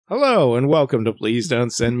Hello, and welcome to Please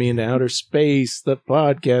Don't Send Me into Outer Space, the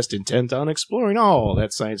podcast intent on exploring all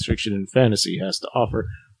that science fiction and fantasy has to offer,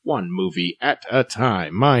 one movie at a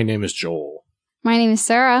time. My name is Joel. My name is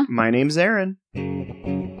Sarah. My name's Aaron.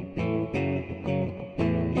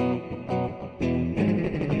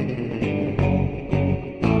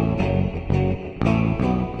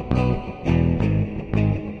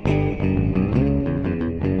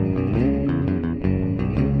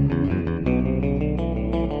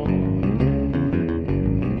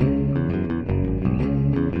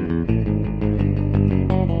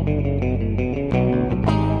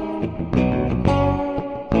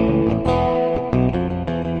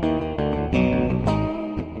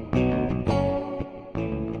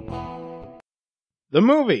 The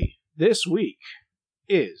movie this week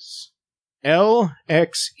is LXE.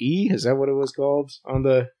 Is that what it was called on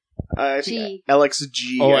the... I think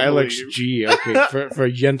LXG. Oh, LXG. Okay, for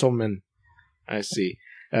gentlemen. I see.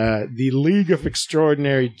 The League of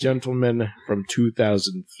Extraordinary Gentlemen from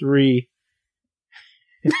 2003.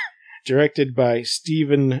 Directed by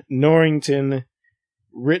Stephen Norrington.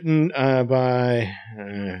 Written by...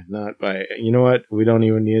 not by... You know what? We don't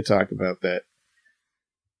even need to talk about that.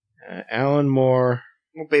 Alan Moore.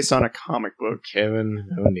 Well, based on a comic book. Kevin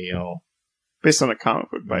O'Neill. Based on a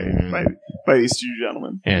comic book by these two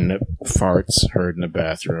gentlemen. And farts heard in the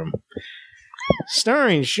bathroom.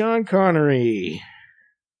 Starring Sean Connery,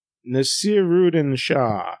 Nasiruddin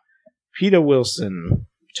Shah, Peter Wilson,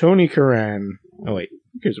 Tony Curran. Oh, wait.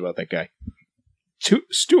 Who cares about that guy?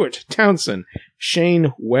 Stuart Townsend,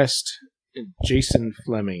 Shane West, and Jason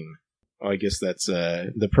Fleming. Oh, I guess that's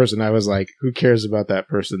the person I was like, who cares about that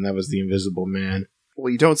person? That was the Invisible Man.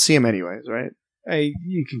 Well, you don't see him anyways, right?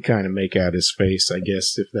 You can kind of make out his face, I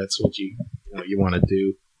guess, if that's what you want to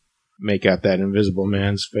do. Make out that Invisible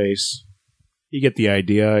Man's face. You get the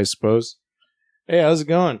idea, I suppose. Hey, how's it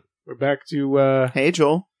going? We're back to... Hey,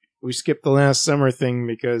 Joel. We skipped the last summer thing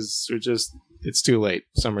because it's too late.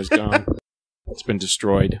 Summer's gone. It's been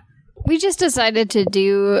destroyed. We just decided to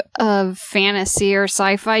do a fantasy or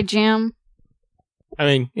sci-fi jam. I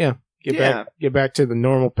mean, yeah. Get back to the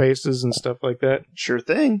normal paces and stuff like that. Sure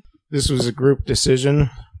thing. This was a group decision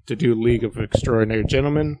to do League of Extraordinary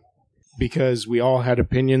Gentlemen because we all had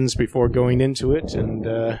opinions before going into it, and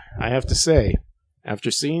I have to say, after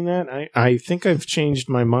seeing that, I think I've changed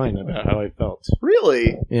my mind about how I felt.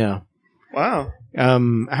 Really? Yeah. Wow.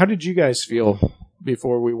 How did you guys feel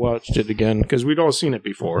before we watched it again? Because we'd all seen it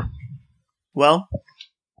before. Well,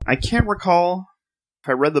 I can't recall if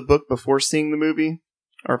I read the book before seeing the movie,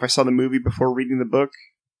 or if I saw the movie before reading the book,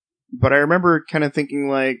 but I remember kind of thinking,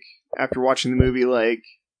 like, after watching the movie, like,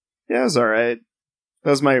 yeah, it was alright. That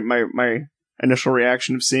was my initial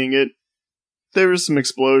reaction of seeing it. There was some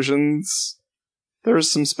explosions. There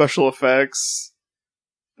was some special effects.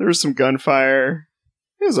 There was some gunfire.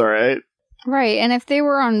 It was alright. Right, and if they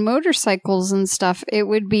were on motorcycles and stuff, it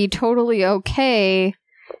would be totally okay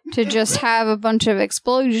to just have a bunch of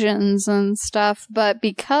explosions and stuff, but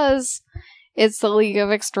because it's the League of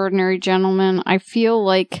Extraordinary Gentlemen, I feel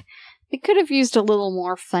like they could have used a little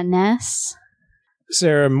more finesse.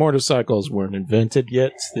 Sarah, motorcycles weren't invented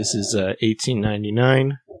yet. This is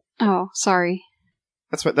 1899. Oh, sorry.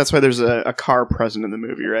 That's why there's a car present in the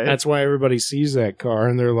movie, right? That's why everybody sees that car,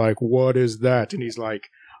 and they're like, what is that? And he's like,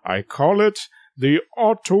 I call it the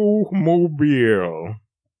automobile.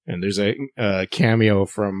 And there's a cameo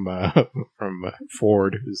from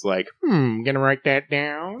Ford who's like, gonna write that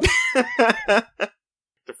down.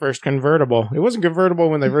 The first convertible. It wasn't convertible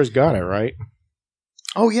when they first got it, right?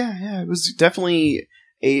 Oh, yeah. It was definitely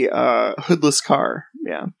a hoodless car,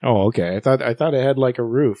 yeah. Oh, okay. I thought it had like a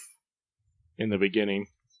roof in the beginning.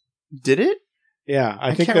 Did it? Yeah,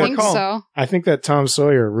 I can't recall. So. I think that Tom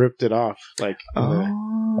Sawyer ripped it off, like in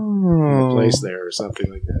the place there or something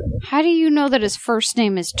like that. How do you know that his first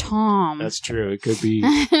name is Tom? That's true. It could be.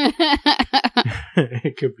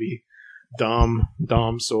 It could be Dom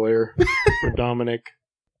Sawyer for Dominic.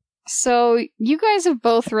 So you guys have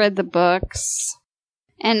both read the books,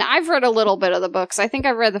 and I've read a little bit of the books. I think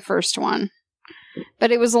I read the first one,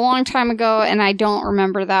 but it was a long time ago, and I don't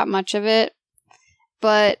remember that much of it.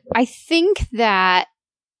 But I think that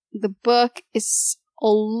the book is a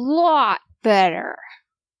lot better.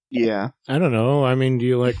 Yeah. I don't know. I mean, do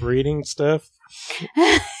you like reading stuff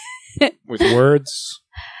with words?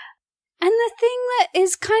 And the thing that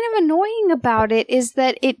is kind of annoying about it is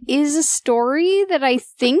that it is a story that I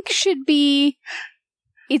think should be...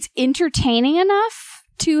 It's entertaining enough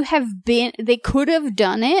to have been... They could have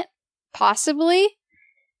done it, possibly,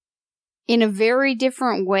 in a very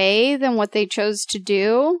different way than what they chose to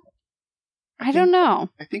do. I don't know.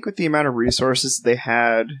 I think with the amount of resources they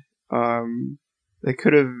had, they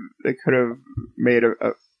could have made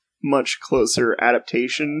a much closer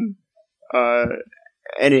adaptation,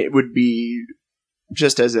 and it would be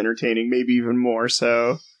just as entertaining, maybe even more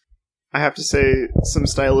so. I have to say, some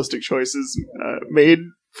stylistic choices made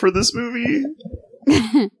for this movie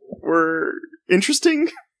were interesting,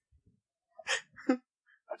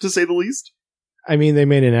 to say the least. I mean, they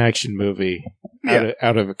made an action movie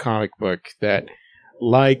out of a comic book that,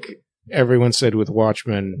 like everyone said with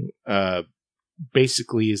Watchmen,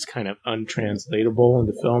 basically is kind of untranslatable in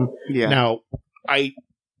the film. Yeah. Now, I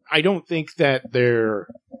don't think that the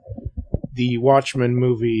Watchmen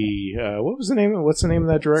movie. What's the name of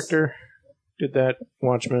that director? Did that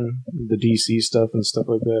Watchmen, the DC stuff and stuff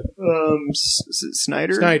like that?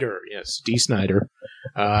 Snyder. Snyder, yes, D. Snyder.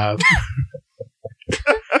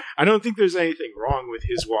 I don't think there's anything wrong with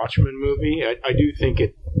his Watchmen movie. I do think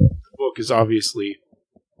the book is obviously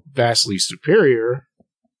vastly superior,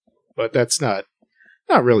 but that's not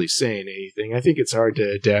really saying anything. I think it's hard to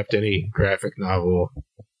adapt any graphic novel,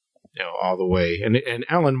 all the way. And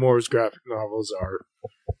Alan Moore's graphic novels are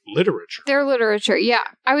literature. They're literature, yeah.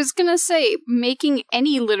 I was gonna say, making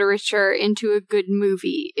any literature into a good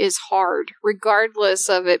movie is hard, regardless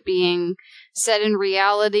of it being set in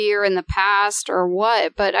reality or in the past or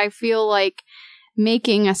what. But I feel like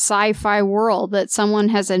making a sci-fi world that someone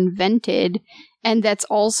has invented and that's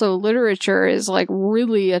also literature is like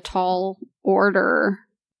really a tall order.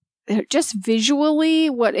 Just visually,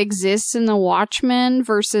 what exists in The Watchmen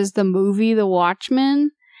versus the movie The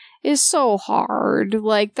Watchmen is so hard.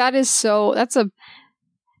 Like, that's a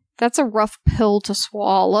rough pill to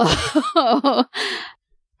swallow.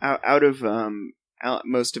 Out of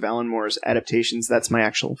most of Alan Moore's adaptations, that's my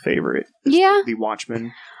actual favorite. Yeah. The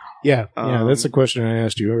Watchmen. Yeah, that's the question I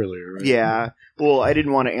asked you earlier. Right? Yeah. Well, I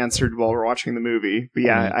didn't want to answer it while we're watching the movie, but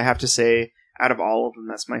yeah, I have to say, out of all of them,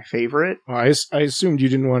 that's my favorite. Well, I assumed you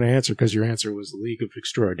didn't want to answer because your answer was The League of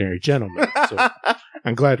Extraordinary Gentlemen. So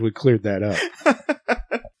I'm glad we cleared that up.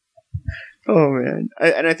 Oh, man.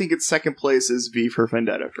 And I think its second place is V for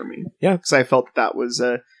Vendetta for me. Yeah. Because I felt that was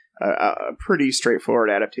a pretty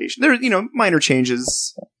straightforward adaptation. There, minor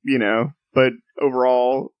changes, but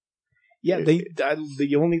overall... Yeah,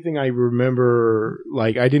 the only thing I remember,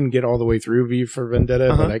 like, I didn't get all the way through V for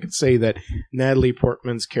Vendetta, but I could say that Natalie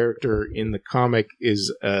Portman's character in the comic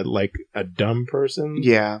is like a dumb person.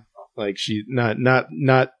 Yeah, like she not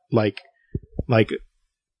like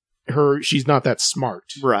her. She's not that smart,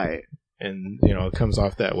 right? And it comes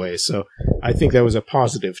off that way. So I think that was a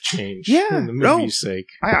positive change. Yeah, in the movie's sake.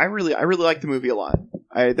 I really like the movie a lot.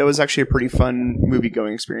 That was actually a pretty fun movie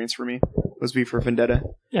going experience for me. Was V for Vendetta.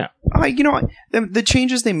 Yeah. The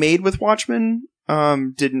changes they made with Watchmen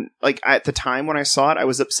didn't, like, at the time when I saw it, I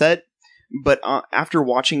was upset. But after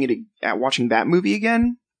watching that movie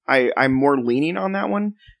again, I'm more leaning on that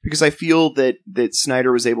one because I feel that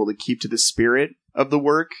Snyder was able to keep to the spirit of the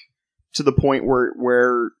work to the point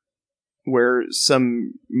where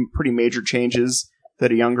some pretty major changes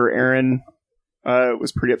that a younger Aaron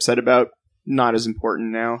was pretty upset about, not as important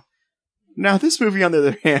now. Now, this movie, on the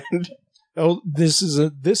other hand... Oh, this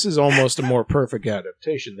is almost a more perfect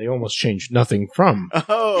adaptation. They almost changed nothing from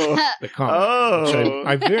the comic. Oh,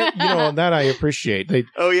 I that I appreciate. But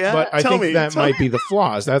I think that might be the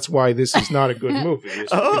flaws. That's why this is not a good movie.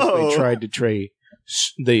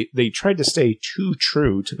 They tried to stay too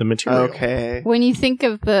true to the material. Okay. When you think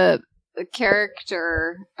of the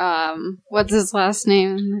character, what's his last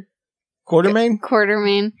name?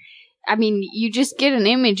 Quartermain. I mean, you just get an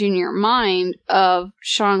image in your mind of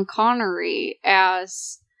Sean Connery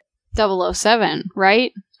as 007,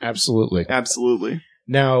 right? Absolutely.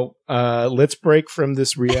 Now, let's break from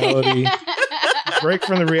this reality. Break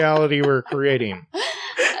from the reality we're creating.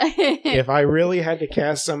 If I really had to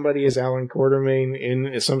cast somebody as Alan Quartermain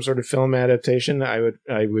in some sort of film adaptation, I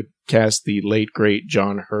would cast the late great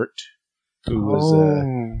John Hurt, who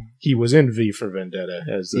was in V for Vendetta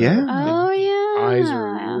as eyes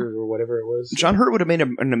or ears or whatever it was. John Hurt would have made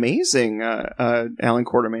an amazing Alan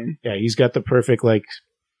Quartermain. Yeah, he's got the perfect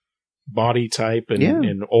body type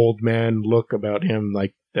and old man look about him.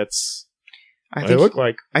 Like that's what they look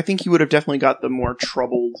like. I think he would have definitely got the more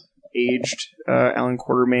troubled, aged Alan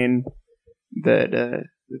Quartermain that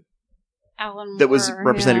was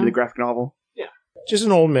represented in the graphic novel. Yeah, just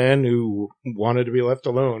an old man who wanted to be left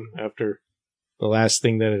alone after the last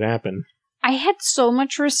thing that had happened. I had so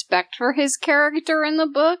much respect for his character in the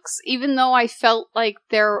books, even though I felt like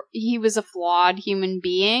he was a flawed human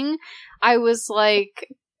being. I was like,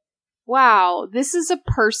 wow, this is a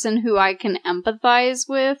person who I can empathize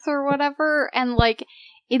with or whatever. And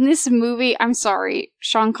in this movie, I'm sorry,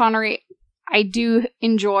 Sean Connery, I do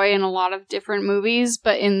enjoy in a lot of different movies,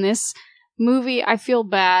 but in this movie, I feel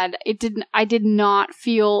bad. I did not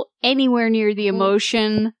feel anywhere near the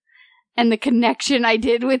emotion and the connection I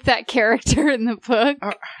did with that character in the book.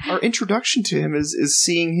 Our introduction to him is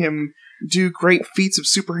seeing him do great feats of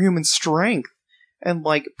superhuman strength and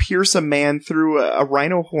like pierce a man through a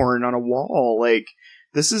rhino horn on a wall. Like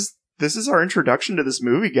this is our introduction to this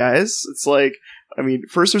movie, guys. It's like, I mean,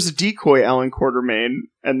 first there's a decoy Alan Quartermain,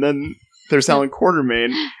 and then there's Alan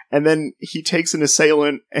Quartermain, and then he takes an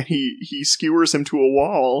assailant and he skewers him to a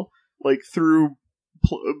wall, like through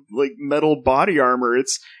like metal body armor.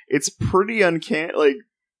 It's pretty uncanny. Like,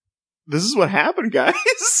 this is what happened, guys.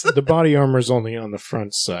 The body armor's only on the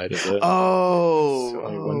front side of it.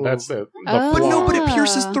 That's the but no, but it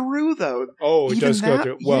pierces through though. Oh, it does go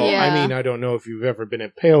through. Well, Yeah. I mean, I don't know if you've ever been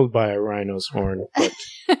impaled by a rhino's horn, but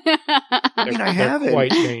I mean, I haven't. They're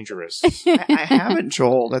quite dangerous. I haven't,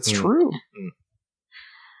 Joel. That's true.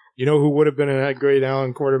 You know who would have been a great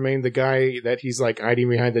Alan Quartermain? The guy that he's like hiding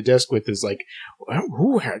behind the desk with is like, well,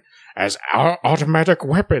 who has automatic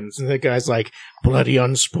weapons? And the guy's like, bloody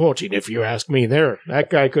unsporting, if you ask me. That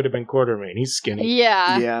guy could have been Quartermain. He's skinny.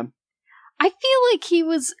 Yeah. I feel like he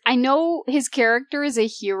was, I know his character is a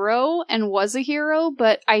hero and was a hero,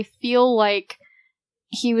 but I feel like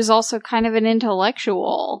he was also kind of an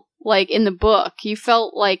intellectual. Like in the book, you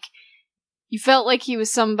felt like he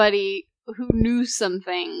was somebody who knew some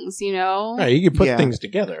things, you know? Yeah, he could put things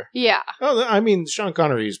together. Yeah. Oh, I mean, Sean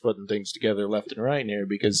Connery's putting things together left and right here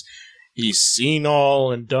because he's seen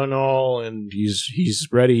all and done all, and he's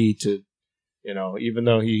ready to, you know, even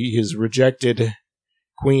though he has rejected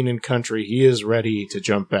Queen and country, he is ready to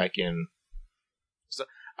jump back in. So,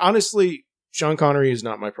 honestly, Sean Connery is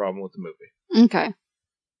not my problem with the movie. Okay.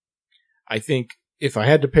 I think if I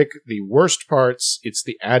had to pick the worst parts, it's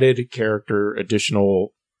the added character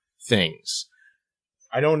additional things.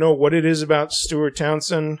 I don't know what it is about Stuart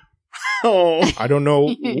Townsend. I don't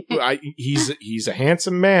know. He's a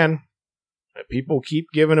handsome man. People keep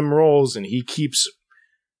giving him roles, and he keeps,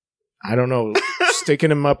 I don't know,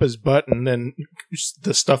 sticking him up his butt, and then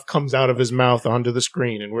the stuff comes out of his mouth onto the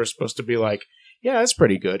screen, and we're supposed to be like, yeah, that's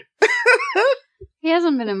pretty good. He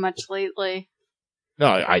hasn't been in much lately.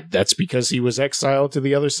 No, that's because he was exiled to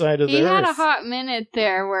the other side of the earth. He had a hot minute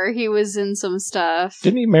there where he was in some stuff.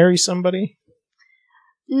 Didn't he marry somebody?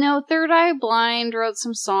 No, Third Eye Blind wrote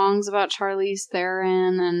some songs about Charlize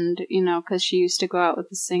Theron, and, you know, because she used to go out with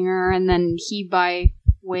the singer, and then he, by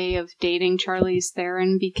way of dating Charlize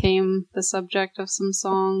Theron, became the subject of some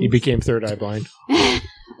songs. He became Third Eye Blind.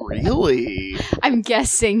 Really? I'm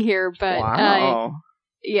guessing here, but wow.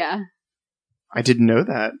 Yeah. I didn't know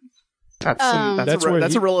that.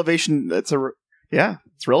 That's a relevation. It's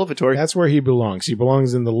relevatory. That's where he belongs. He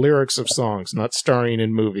belongs in the lyrics of songs, not starring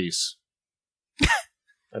in movies.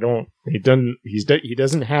 He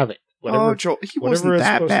doesn't have it. Whatever, Joel, he wasn't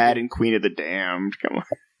that bad in Queen of the Damned. Come on.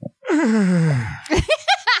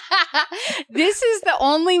 This is the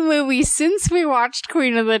only movie since we watched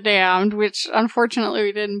Queen of the Damned, which unfortunately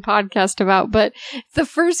we didn't podcast about, but the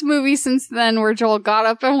first movie since then where Joel got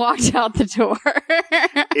up and walked out the door.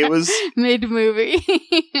 It was mid-movie.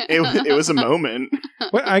 it was a moment.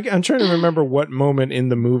 I'm trying to remember what moment in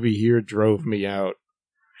the movie here drove me out.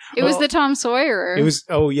 It was the Tom Sawyer. It was.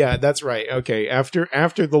 Oh yeah, that's right. Okay, after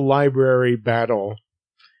the library battle,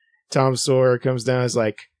 Tom Sawyer comes down. Is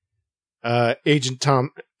like,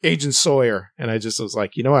 Agent Sawyer, and I just was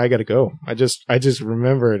like, I gotta go. I just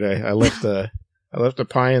remembered I left a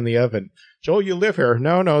pie in the oven. Joel, you live here?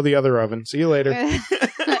 No, the other oven. See you later.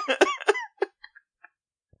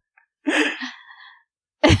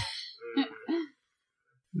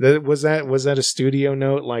 Was that a studio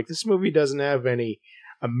note? Like, this movie doesn't have any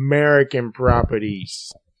American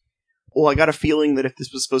properties. Well, I got a feeling that if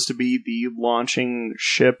this was supposed to be the launching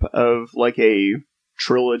ship of like a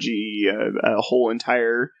trilogy, a whole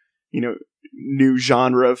entire, new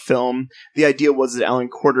genre of film, the idea was that Alan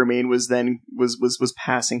Quartermain was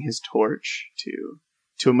passing his torch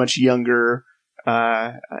to a much younger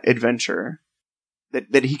adventure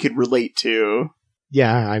that he could relate to.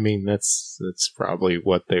 Yeah, I mean, that's probably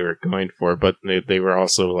what they were going for, but they were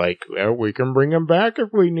also like, well, we can bring him back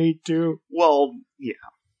if we need to. Well, yeah.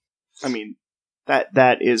 I mean,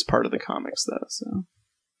 that is part of the comics, though, so.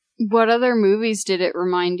 What other movies did it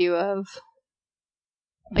remind you of?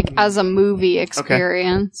 Like, as a movie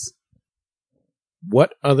experience? Okay.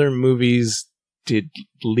 What other movies did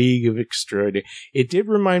League of Extraordinary... It did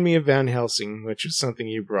remind me of Van Helsing, which is something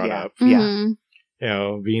you brought up. Mm-hmm.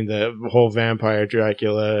 Yeah. Being the whole vampire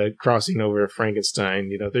Dracula crossing over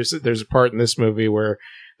Frankenstein. There's a part in this movie where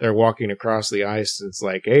they're walking across the ice. And it's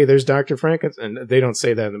like, hey, there's Dr. Frankenstein. And they don't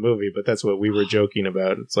say that in the movie, but that's what we were joking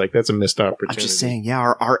about. It's like, that's a missed opportunity. I'm just saying, yeah,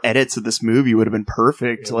 our edits of this movie would have been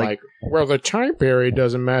perfect. You're like, well, the time period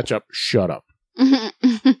doesn't match up. Shut up.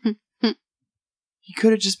 He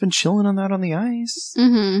could have just been chilling on the ice.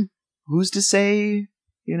 Mm-hmm. Who's to say,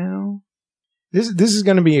 you know? This is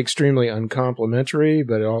going to be extremely uncomplimentary,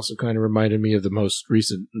 but it also kind of reminded me of the most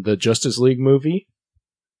recent, the Justice League movie,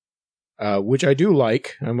 which I do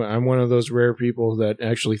like. I'm one of those rare people that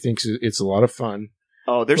actually thinks it's a lot of fun.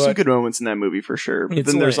 Oh, there's some good moments in that movie for sure. But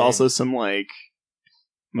then there's also some like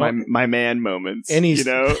my man moments. You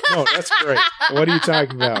know? No, that's great. What are you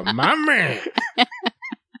talking about, my man?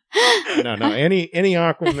 No. Any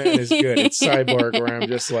Aquaman is good. It's Cyborg where I'm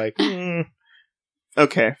just like,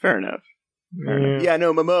 Okay, fair enough. Yeah,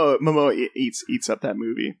 no, Momoa eats up that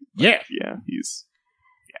movie. Yeah. Yeah,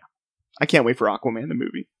 I can't wait for Aquaman the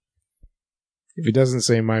movie. If he doesn't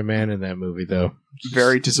say my man in that movie, though.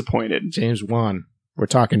 Very disappointed. James Wan, we're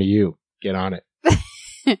talking to you. Get on it.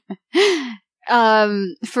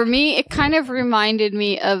 For me, it kind of reminded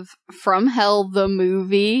me of From Hell, the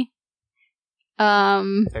movie.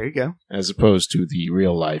 There you go. As opposed to the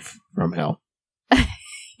real life From Hell.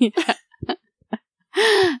 Yeah.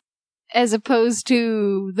 As opposed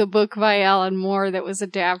to the book by Alan Moore that was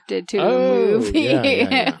adapted to a movie.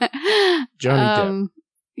 Yeah. Johnny Depp.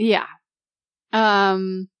 Yeah.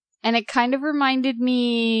 And it kind of reminded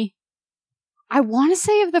me, I want to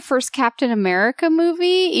say, of the first Captain America movie,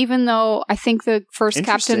 even though I think the first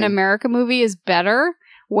Captain America movie is better,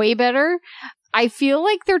 way better. I feel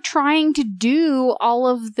like they're trying to do all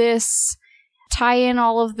of this, tie in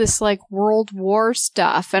all of this like World War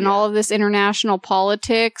stuff and all of this international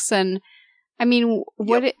politics. And I mean,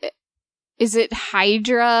 is it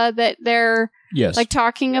Hydra that they're like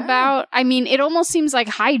talking about? I mean, it almost seems like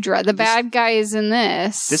Hydra, the bad guy, is in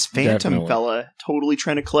this. This Phantom fella totally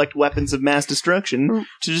trying to collect weapons of mass destruction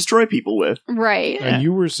to destroy people with. Right. And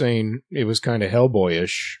you were saying it was kind of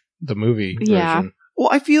Hellboyish, the movie version. Well,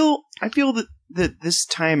 I feel that this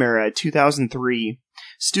time era, 2003,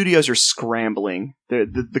 studios are scrambling.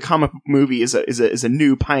 The comic book movie is a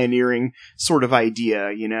new pioneering sort of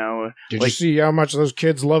idea, you know. Did you see how much those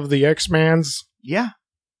kids love the X-Mans? Yeah.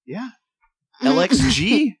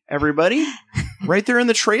 LXG, everybody, right there in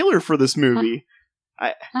the trailer for this movie.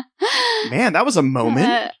 Man, that was a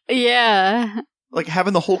moment. Yeah. Like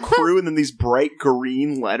having the whole crew and then these bright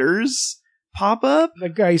green letters pop up. The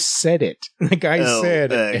guy said it. The guy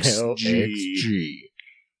said LXG.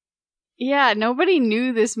 Yeah, nobody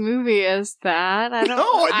knew this movie as that.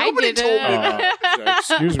 Nobody told me.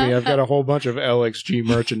 Excuse me, I've got a whole bunch of LXG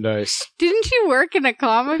merchandise. Didn't you work in a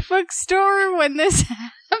comic book store when this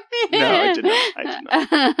happened? No, I did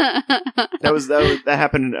not. That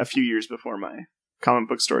happened a few years before my comic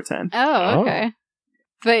book store 10. Oh, okay.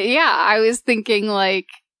 But yeah, I was thinking like...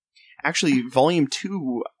 Actually, volume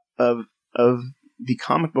 2 of the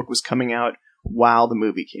comic book was coming out while the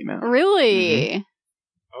movie came out. Really? Mm-hmm.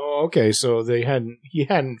 Oh, okay. So he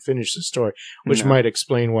hadn't finished the story, which might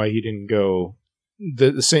explain why he didn't go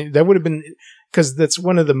the same. That would have been, because that's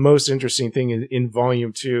one of the most interesting things in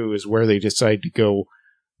volume 2 is where they decide to go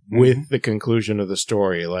with the conclusion of the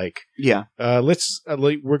story. Like,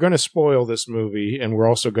 we're going to spoil this movie, and we're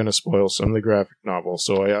also going to spoil some of the graphic novels.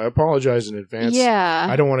 So I apologize in advance. Yeah,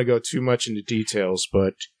 I don't want to go too much into details,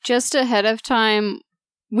 but just ahead of time,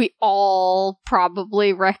 we all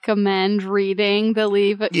probably recommend reading the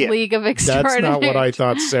League of Extraordinary. That's not what I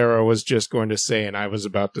thought Sarah was just going to say, and I was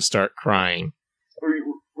about to start crying.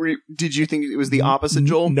 Did you think it was the opposite,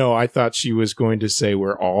 Joel? No, I thought she was going to say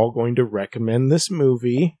we're all going to recommend this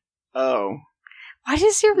movie. Oh. Why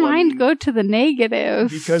does your mind go to the negative?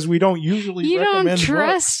 Because we don't usually recommend books. You don't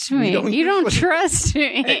trust me. You don't trust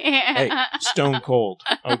me. Hey, stone cold,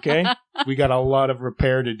 okay? We got a lot of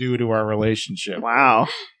repair to do to our relationship. Wow.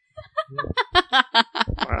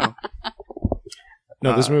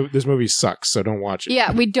 No, this movie sucks, so don't watch it.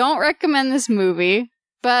 Yeah, we don't recommend this movie,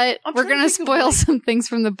 but we're going to spoil some things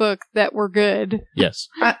from the book that were good. Yes.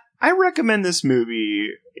 I recommend this movie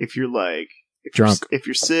if you're like... drunk. If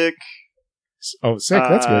you're sick... Oh, sick,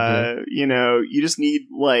 that's good. You know, you just need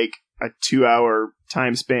like a 2-hour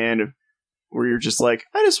time span where you're just like,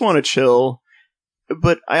 I just want to chill.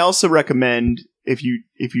 But I also recommend, if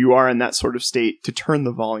you are in that sort of state, to turn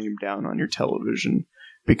the volume down on your television,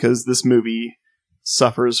 because this movie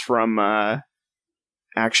suffers from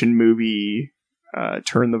action movie,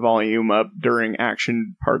 turn the volume up during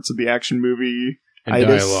action parts of the action movie. And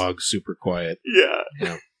dialogue super quiet.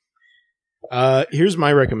 Yeah. Here's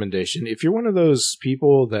my recommendation. If you're one of those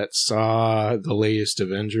people that saw the latest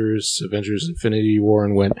Avengers Infinity War,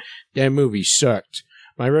 and went, that movie sucked,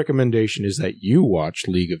 my recommendation is that you watch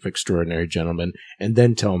League of Extraordinary Gentlemen and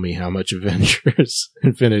then tell me how much Avengers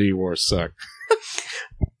Infinity War sucked.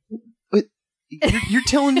 You're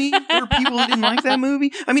telling me there are people who didn't like that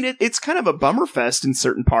movie? I mean, it's kind of a bummer fest in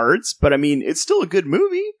certain parts, but I mean, it's still a good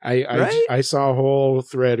movie. I saw a whole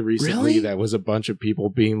thread recently that was a bunch of people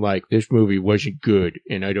being like, this movie wasn't good,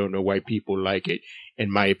 and I don't know why people like it, and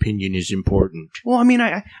my opinion is important. Well, I mean,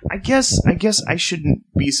 I guess I shouldn't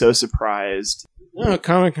be so surprised. No,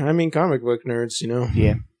 comic book nerds, you know.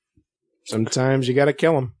 Yeah. Sometimes you gotta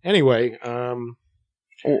kill them. Anyway,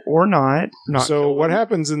 or not. So what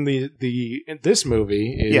happens in this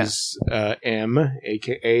movie is M,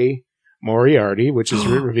 aka Moriarty, which is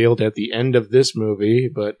revealed at the end of this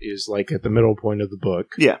movie, but is like at the middle point of the book.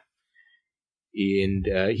 Yeah. And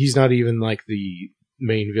he's not even like the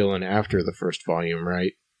main villain after the first volume,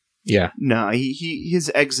 right? Yeah. No,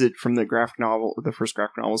 his exit from the first graphic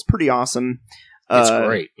novel, is pretty awesome. It's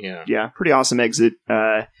great, yeah. Yeah, pretty awesome exit.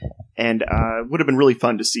 And would have been really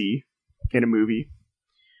fun to see in a movie.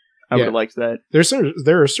 I would have liked that.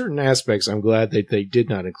 There are certain aspects I'm glad that they did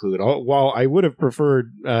not include. While I would have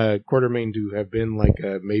preferred Quartermain to have been like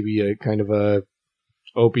maybe a kind of a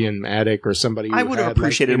opium addict or somebody who I would have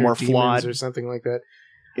appreciated more flawed or something like that.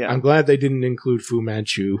 Yeah. I'm glad they didn't include Fu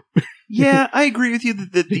Manchu. Yeah, I agree with you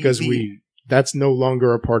that because that's no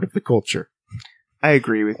longer a part of the culture. I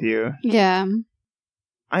agree with you. Yeah.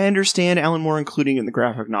 I understand Alan Moore including it in the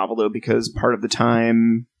graphic novel though, because part of the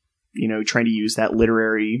time, you know, trying to use that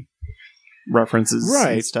literary references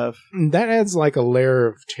and stuff. That adds like a layer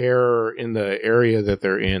of terror in the area that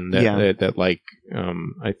they're in that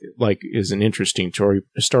is an interesting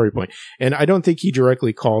story point. And I don't think he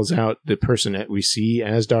directly calls out the person that we see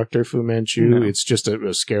as Dr. Fu Manchu. No. It's just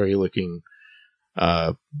a scary looking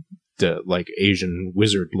like Asian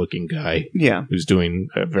wizard looking guy who's doing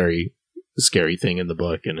a very scary thing in the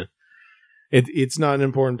book, and it's not an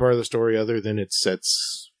important part of the story other than it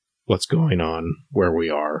sets what's going on where we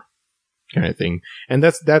are, kind of thing. And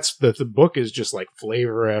that's the book is just like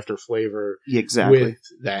flavor after flavor, exactly,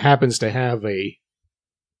 that happens to have a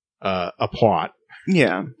plot.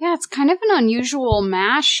 Yeah, it's kind of an unusual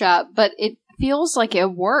mashup, but it feels like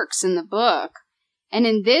it works in the book. And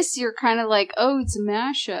in this, you're kind of like, oh, it's a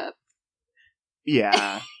mashup.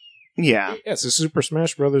 Yeah. Yeah, it's a Super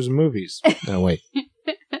Smash Brothers movies. No, wait.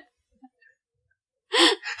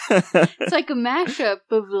 It's like a mashup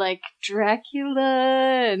of like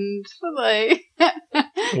Dracula and like.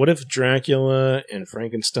 What if Dracula and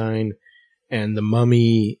Frankenstein and the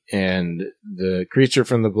Mummy and the Creature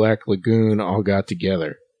from the Black Lagoon all got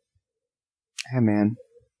together? Hey, man.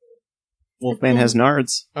 Wolfman has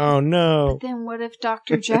nards. Oh, no. But then what if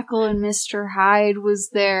Dr. Jekyll and Mr. Hyde was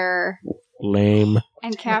there? Lame.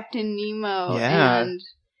 And Captain Nemo. Yeah.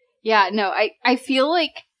 And I feel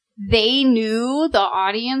like they knew the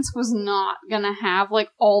audience was not gonna have like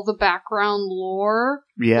all the background lore,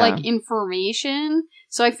 like information.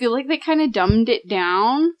 So I feel like they kind of dumbed it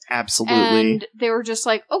down. Absolutely. And they were just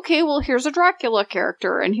like, okay, well, here's a Dracula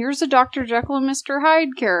character, and here's a Dr. Jekyll and Mr.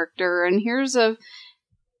 Hyde character, and here's a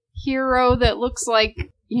hero that looks like,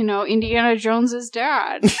 you know, Indiana Jones's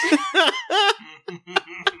dad.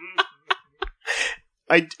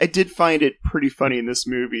 I did find it pretty funny in this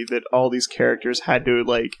movie that all these characters had to,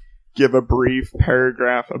 like, give a brief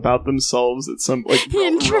paragraph about themselves at some, like,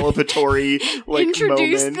 revelatory, like,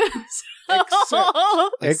 moment.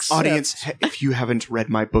 Except, audience, if you haven't read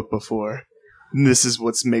my book before, this is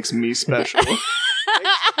what makes me special.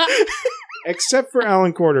 Except for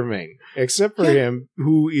Alan Quartermain. Except for him,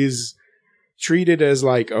 who is treated as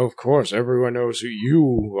like, oh, of course, everyone knows who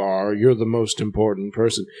you are. You're the most important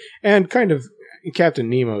person. And kind of Captain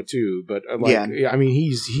Nemo too, but I mean,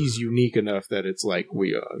 he's unique enough that it's like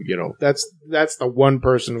that's the one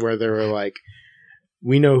person where they were like,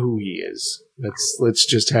 we know who he is. Let's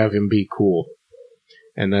just have him be cool,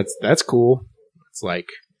 and that's cool. It's like,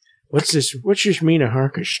 what's this Mina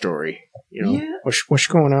Harker story? You know, what's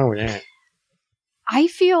going on with that? I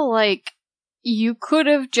feel like you could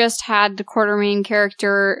have just had the Quartermain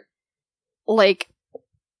character, like.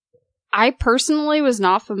 I personally was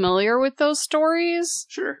not familiar with those stories.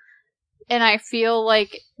 Sure. And I feel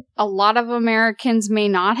like a lot of Americans may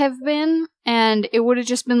not have been, and it would have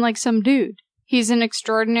just been like some dude. He's an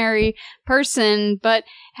extraordinary person, but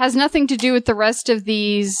has nothing to do with the rest of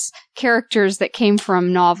these characters that came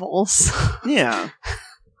from novels. Yeah.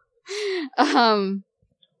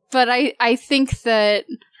 But I think that,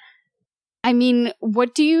 I mean,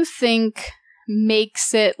 what do you think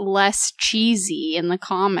makes it less cheesy in the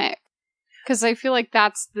comic. Because I feel like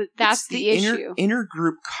that's the issue. Inner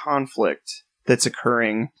group conflict that's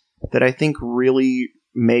occurring that I think really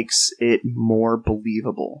makes it more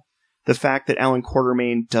believable. The fact that Alan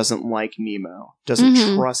Quartermain doesn't like Nemo,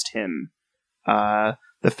 doesn't trust him.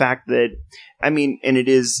 The fact that, I mean, and it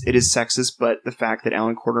is sexist, but the fact that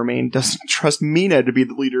Alan Quartermain doesn't trust Mina to be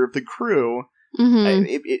the leader of the crew,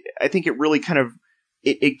 I think it really kind of,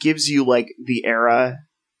 it gives you like the era,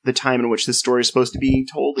 the time in which this story is supposed to be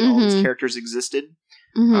told, and all these characters existed.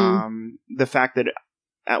 The fact that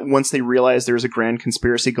once they realize there's a grand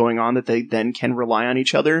conspiracy going on, that they then can rely on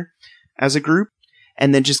each other as a group.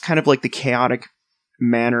 And then just kind of like the chaotic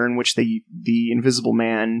manner in which the Invisible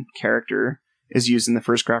Man character is used in the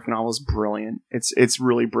first graphic novel is brilliant. It's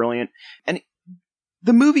really brilliant. And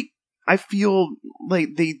the movie, I feel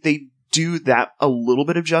like they do that a little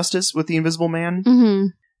bit of justice with the Invisible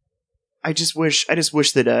Man. I just wish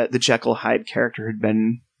that the Jekyll Hyde character had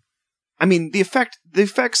been. I mean, the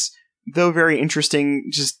effects, though very interesting,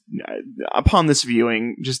 just upon this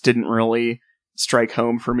viewing, just didn't really strike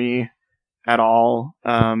home for me at all.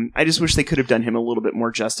 I just wish they could have done him a little bit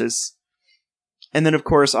more justice. And then, of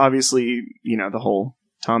course, obviously, the whole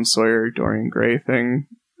Tom Sawyer, Dorian Gray thing.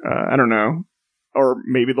 I don't know. Or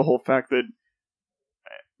maybe the whole fact that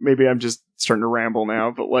maybe I'm just starting to ramble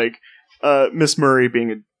now, but like Miss Murray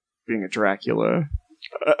being a Dracula.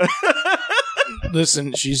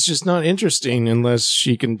 Listen, she's just not interesting unless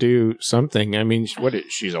she can do something. I mean,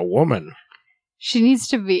 she's a woman. She needs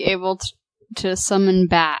to be able to summon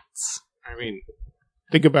bats. I mean,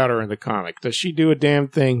 think about her in the comic. Does she do a damn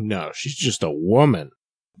thing? No, she's just a woman.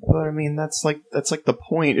 But I mean, that's like the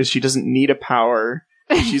point, is she doesn't need a power.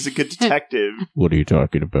 She's a good detective. What are you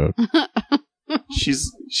talking about? She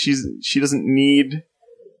doesn't need,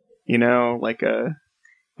 like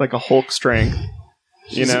a Hulk strength.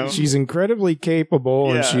 She's incredibly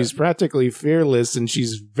capable, and she's practically fearless, and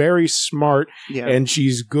she's very smart, and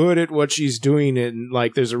she's good at what she's doing. And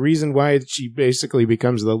like, there's a reason why she basically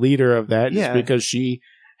becomes the leader of that. It's because she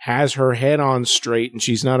has her head on straight, and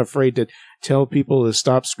she's not afraid to tell people to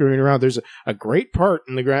stop screwing around. There's a great part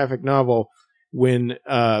in the graphic novel when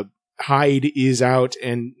Hyde is out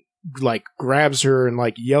and like grabs her and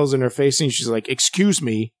like yells in her face, and she's like, "Excuse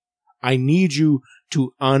me, I need you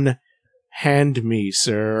to hand me,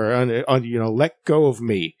 sir, let go of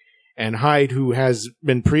me." And Hyde, who has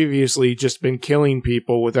been previously just been killing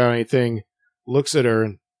people without anything, looks at her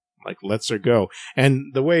and like lets her go.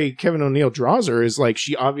 And the way Kevin O'Neill draws her is like,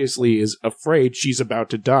 she obviously is afraid she's about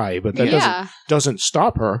to die, but that doesn't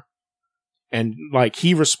stop her. And like,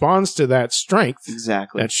 he responds to that strength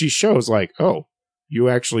that she shows, like, "Oh, you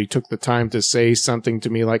actually took the time to say something to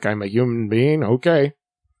me like I'm a human being? Okay."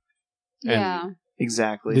 Yeah. And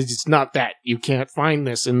exactly. It's not that. You can't find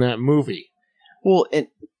this in that movie. Well,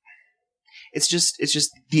 it's just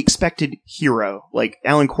the expected hero, like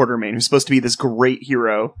Alan Quartermain, who's supposed to be this great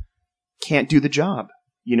hero, can't do the job.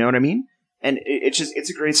 You know what I mean? And it's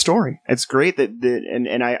a great story. It's great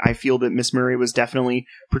and I feel that Miss Murray was definitely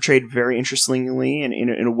portrayed very interestingly and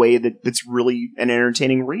in a way that's really an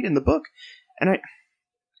entertaining read in the book. And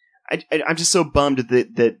I'm just so bummed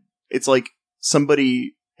that it's like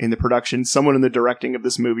somebody in the production, someone in the directing of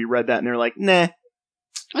this movie read that and they're like, "Nah.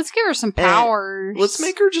 Let's give her some powers. Let's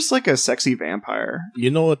make her just like a sexy vampire." You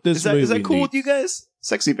know what this movie is that cool needs? with you guys?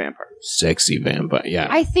 Sexy vampire. Sexy vampire, yeah.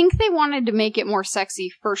 I think they wanted to make it more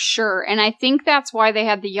sexy for sure. And I think that's why they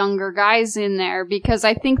had the younger guys in there, because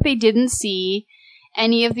I think they didn't see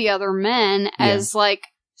any of the other men as like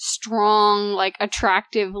strong, like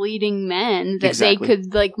attractive leading men that they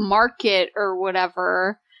could like market or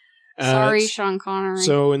whatever. Sorry, Sean Connery.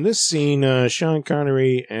 So in this scene, Sean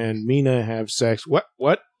Connery and Mina have sex.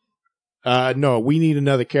 What? No, we need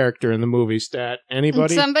another character in the movie. Stat.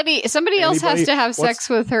 Anybody? Somebody else has to have sex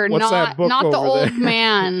with her, not the old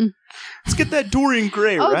man. Let's get that Dorian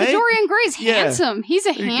Gray, right? Oh, the Dorian Gray's handsome. He's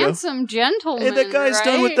a handsome gentleman. Hey, that guy's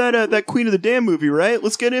done with that Queen of the Damned movie, right?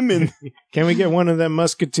 Let's get him in. Can we get one of them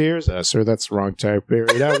Musketeers? Sir, that's the wrong time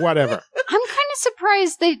period. Whatever. I'm kind of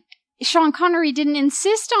surprised that Sean Connery didn't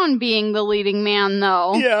insist on being the leading man,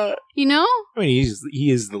 though. Yeah. You know? I mean, he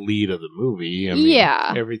is the lead of the movie. I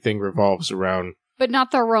mean, everything revolves around... But not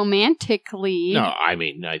the romantic lead. No, I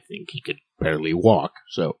mean, I think he could barely walk,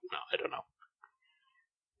 so, no, I don't know.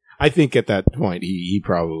 I think at that point, he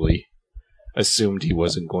probably assumed he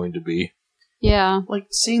wasn't going to be. Yeah. Like,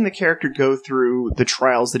 seeing the character go through the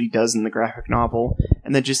trials that he does in the graphic novel,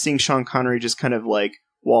 and then just seeing Sean Connery just kind of, like,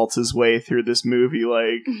 waltz his way through this movie,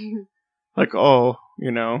 like,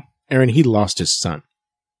 Aaron, he lost his son.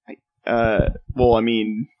 Well, I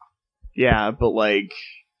mean, Yeah, but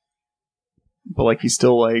he's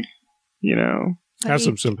still like, you know, have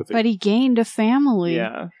some sympathy. But he gained a family.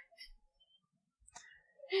 yeah.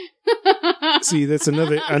 See, that's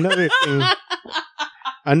another thing.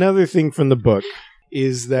 Another thing from the book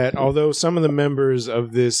is that although some of the members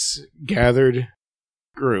of this gathered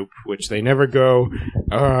group, which they never go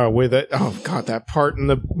with it. Oh God, that part in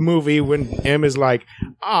the movie when M is like,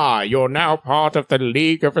 you're now part of the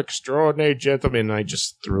League of Extraordinary Gentlemen. I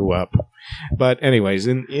just threw up. But anyways,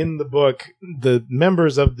 in the book, the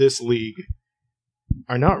members of this league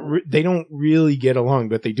are not, they don't really get along,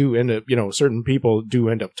 but they do end up, certain people do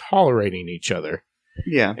end up tolerating each other.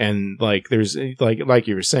 Yeah. And like, there's like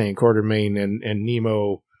you were saying, Quartermain and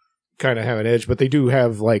Nemo kind of have an edge, but they do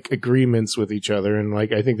have like agreements with each other. And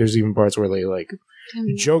like, I think there's even parts where they like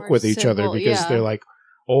joke with each other because they're like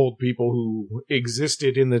old people who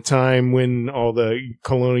existed in the time when all the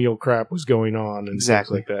colonial crap was going on and things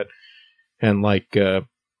like that. And like,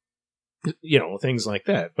 things like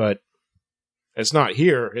that. But it's not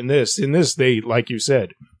here in this. In this, they, like you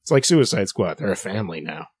said, it's like Suicide Squad. They're a family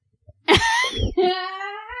now.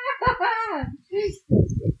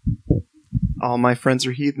 All my friends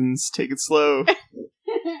are heathens. Take it slow.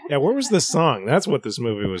 Yeah, where was the song? That's what this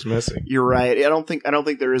movie was missing. You're right. I don't think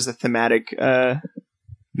there is a thematic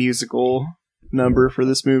musical number for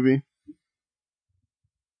this movie.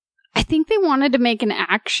 I think they wanted to make an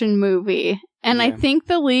action movie, and I think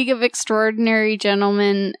the League of Extraordinary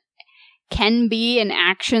Gentlemen can be an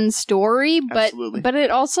action story, but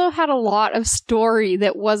it also had a lot of story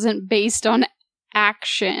that wasn't based on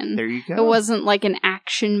action. There you go. It wasn't like an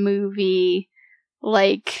action movie,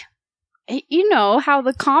 like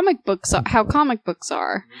how comic books are.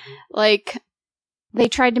 Mm-hmm. Like they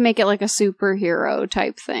tried to make it like a superhero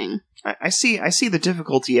type thing. I see the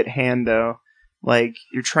difficulty at hand, though. Like,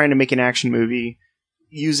 you're trying to make an action movie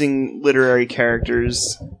using literary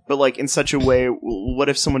characters, but like in such a way, what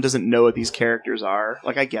if someone doesn't know what these characters are?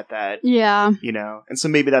 Like, I get that. Yeah. And so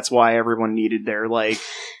maybe that's why everyone needed their like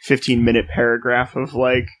 15-minute paragraph of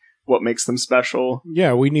like what makes them special.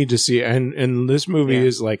 Yeah, we need to see, and this movie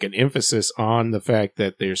is like an emphasis on the fact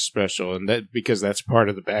that they're special, and that because that's part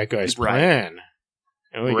of the bad guys' plan.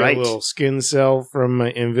 And we get a little skin cell from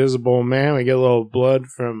Invisible Man. We get a little blood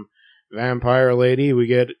from Vampire Lady. We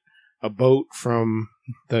get a boat from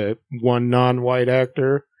the one non-white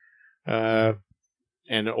actor, and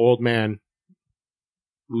an old man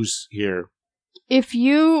who's here. If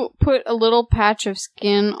you put a little patch of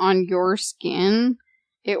skin on your skin,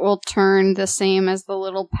 it will turn the same as the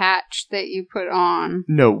little patch that you put on.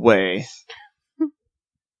 No way.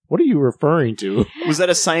 What are you referring to? Was that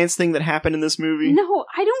a science thing that happened in this movie? No,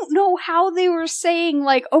 I don't know how they were saying,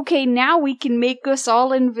 like, okay, now we can make us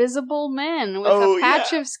all invisible men with a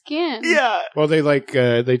patch of skin. Yeah. Well, they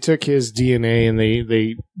took his DNA and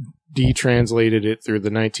they detranslated it through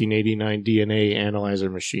the 1989 DNA analyzer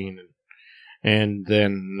machine. And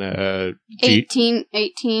then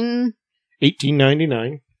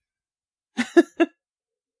 1899.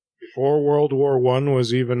 Before World War I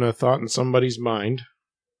was even a thought in somebody's mind.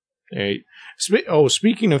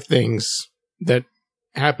 Speaking of things that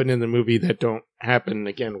happen in the movie that don't happen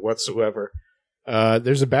again whatsoever,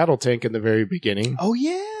 there's a battle tank in the very beginning. Oh,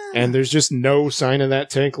 yeah. And there's just no sign of that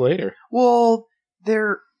tank later. Well,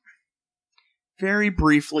 they're very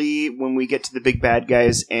briefly, when we get to the big bad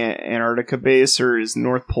guy's Antarctica base, or his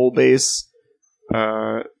North Pole base,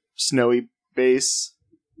 snowy base.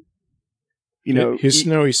 His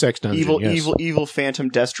snowy sex dungeon. Evil Phantom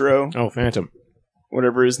Destro. Oh, Phantom.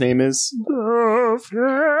 Whatever his name is. The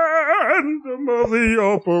Phantom of the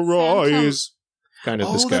Opera is kind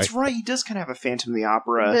of this guy. Oh, that's right. He does kind of have a Phantom of the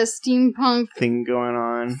Opera. The steampunk thing going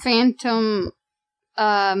on. Phantom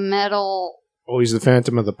metal. Oh, he's the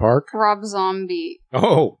Phantom of the Park? Rob Zombie.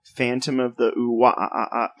 Oh. Phantom of the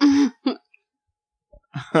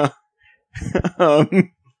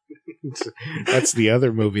That's the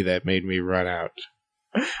other movie that made me run out.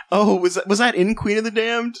 Oh, was that in Queen of the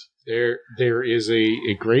Damned? There is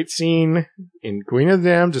a great scene in Queen of the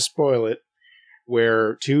Damned, to spoil it,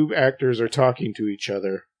 where two actors are talking to each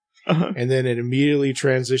other, and then it immediately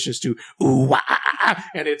transitions to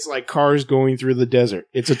and it's like cars going through the desert.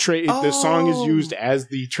 It's the song is used as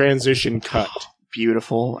the transition cut.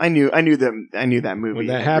 Beautiful. I knew that movie. When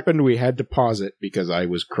that happened, we had to pause it because I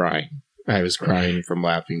was crying. I was crying from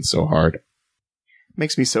laughing so hard.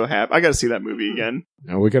 Makes me so happy. I gotta see that movie again.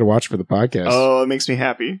 No, we gotta watch for the podcast. Oh, it makes me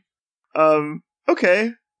happy.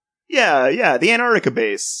 Okay. Yeah, the Antarctica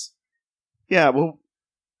base. Yeah, well,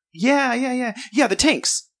 yeah, the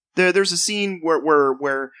tanks. There's a scene where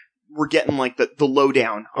we're getting like the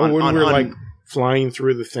lowdown on, when we're like flying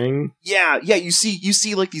through the thing. Yeah. You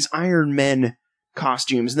see like these Iron Men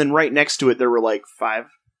costumes, and then right next to it there were like 5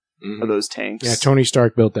 of those tanks. Yeah, Tony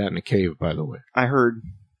Stark built that in a cave, by the way. I heard.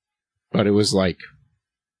 But it was like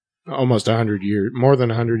almost 100 years, more than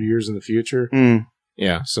 100 years in the future.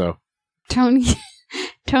 Yeah, so.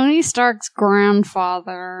 Tony Stark's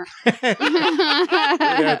grandfather. It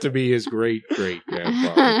would have to be his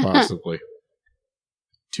great-great-grandfather, possibly.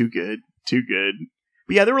 Too good.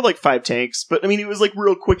 But yeah, there were like 5 tanks, but I mean, it was like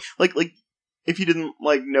real quick. Like if you didn't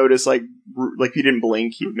like notice, like if you didn't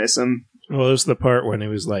blink, you'd miss them. Well, it was the part when it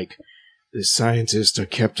was like, the scientists are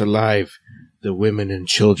kept alive, the women and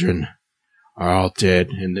children are all dead,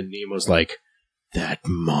 and then Nemo's like, that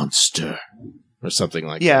monster, or something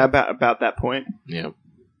like that. Yeah, about that point. Yeah.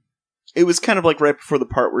 It was kind of like right before the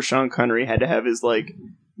part where Sean Connery had to have his like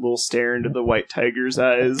little stare into the white tiger's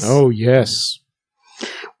eyes. Oh, yes.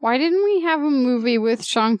 Why didn't we have a movie with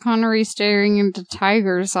Sean Connery staring into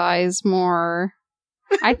Tiger's eyes more?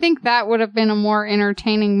 I think that would have been a more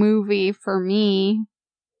entertaining movie for me.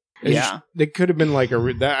 It could have been like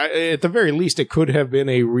at the very least, it could have been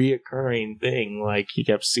a reoccurring thing. Like he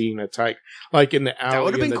kept seeing a tiger, like in the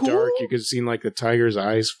alley in the dark, you could see like the tiger's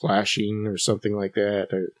eyes flashing or something like that.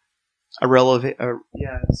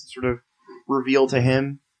 Sort of reveal to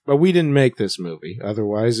him. But we didn't make this movie.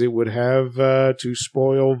 Otherwise, it would have, to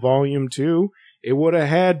spoil Volume 2, it would have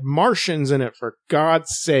had Martians in it, for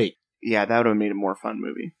God's sake. Yeah, that would have made a more fun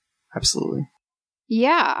movie. Absolutely.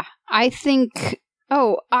 Yeah, I think...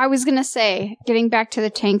 Oh, I was going to say, getting back to the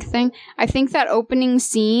tank thing, I think that opening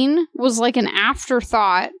scene was like an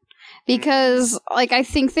afterthought. Because, like, I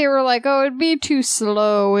think they were like, oh, it'd be too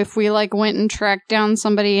slow if we, like, went and tracked down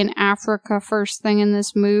somebody in Africa first thing in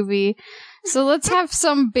this movie. So let's have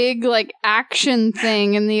some big, like, action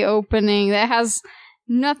thing in the opening that has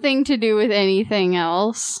nothing to do with anything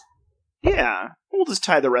else. Yeah. We'll just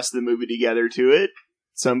tie the rest of the movie together to it at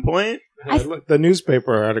some point. Look, the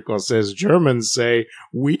newspaper article says Germans say,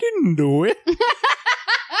 we didn't do it.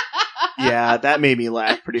 Yeah, that made me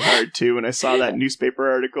laugh pretty hard, too, when I saw that newspaper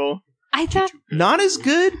article. I thought... Not as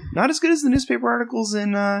good as the newspaper articles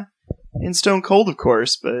in Stone Cold, of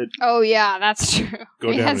course, but... Oh, yeah, that's true.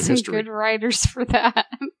 We had some good writers for that.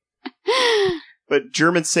 But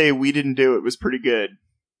Germans say we didn't do it was pretty good.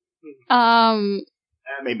 That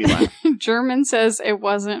made me laugh. German says it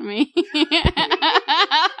wasn't me.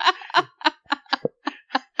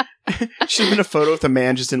 Should have been a photo with a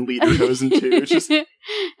man just in lederhosen, too. It's just...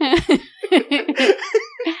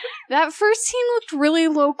 That first scene looked really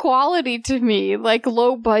low quality to me, like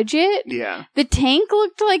low budget. Yeah. The tank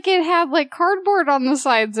looked like it had like cardboard on the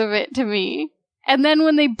sides of it to me. And then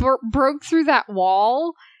when they broke through that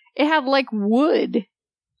wall, it had like wood.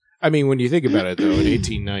 I mean, when you think about it, though, in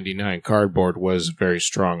 1899, cardboard was very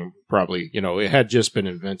strong. Probably, it had just been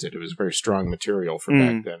invented. It was a very strong material for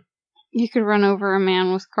back then. You could run over a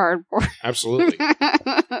man with cardboard. Absolutely.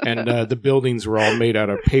 And the buildings were all made out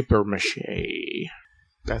of paper mache.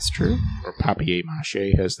 That's true. Or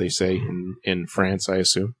papier-mâché, as they say in France, I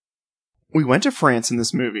assume. We went to France in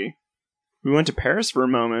this movie. We went to Paris for a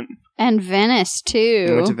moment. And Venice, too.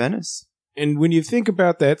 We went to Venice. And when you think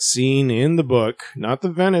about that scene in the book, not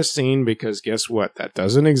the Venice scene, because guess what? That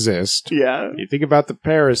doesn't exist. Yeah. You think about the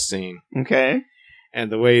Paris scene. Okay.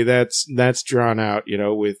 And the way that's drawn out,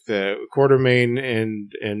 with Quartermain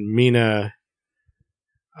and Mina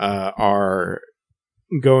are...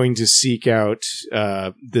 going to seek out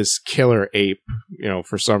this killer ape,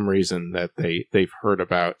 for some reason that they've heard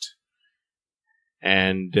about.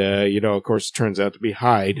 And, of course, it turns out to be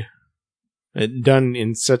Hyde. Done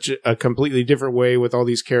in such a completely different way with all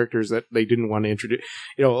these characters that they didn't want to introduce.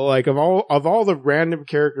 Like of all the random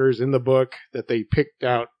characters in the book that they picked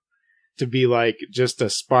out to be like just a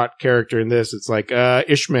spot character in this, it's like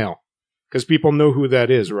Ishmael. Because people know who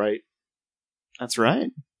that is, right? That's right.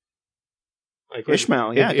 Like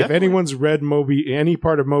Ishmael, yeah. If anyone's read any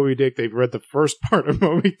part of Moby Dick, they've read the first part of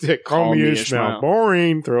Moby Dick. Call me Ishmael.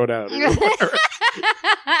 Boring. Throw it out.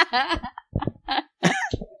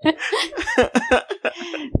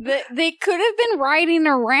 They could have been riding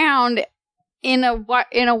around in a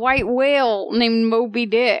white whale named Moby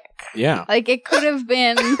Dick. Yeah, like it could have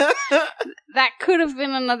been. That could have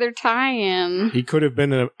been another tie-in. He could have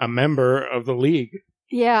been a member of the League.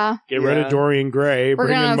 Yeah. Get rid of Dorian Gray,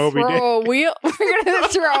 bring in Moby Dick. We're going to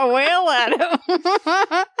throw a whale at him.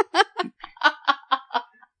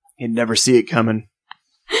 You'd never see it coming.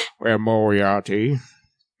 Well, Moriarty,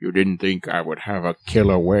 you didn't think I would have a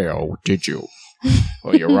killer whale, did you?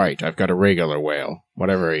 Well, you're right. I've got a regular whale.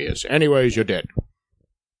 Whatever he is. Anyways, you're dead.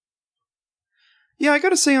 Yeah, I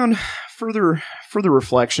gotta say on further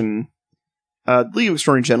reflection, League of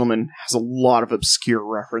Extraordinary Gentlemen has a lot of obscure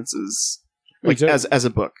references, like as a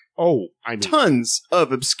book. Oh, I mean, tons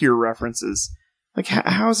of obscure references. Like,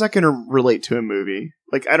 how is that going to relate to a movie?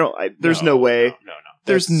 Like, there's no way. No.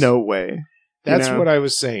 There's no way. That's what I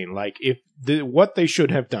was saying. Like, if what they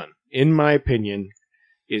should have done, in my opinion,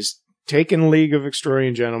 is taken League of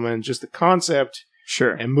Extraordinary Gentlemen, just the concept,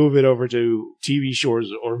 sure, and move it over to TV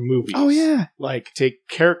shows or movies. Oh, yeah. Like, take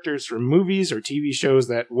characters from movies or TV shows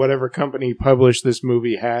that whatever company published this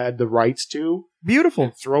movie had the rights to. Beautiful.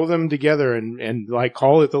 And throw them together and like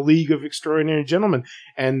call it the League of Extraordinary Gentlemen.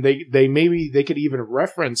 And they could even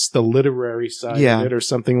reference the literary side of it or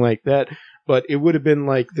something like that. But it would have been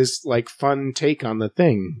like this like fun take on the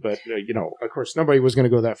thing. But, of course, nobody was going to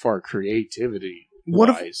go that far creativity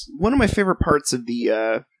wise. One of my favorite parts of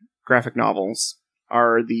the graphic novels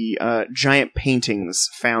are the giant paintings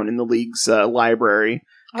found in the League's library,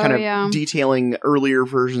 kind of detailing earlier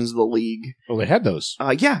versions of the League. Well, they had those.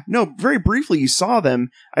 Very briefly you saw them.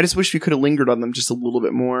 I just wish we could have lingered on them just a little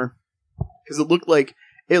bit more, because it looked like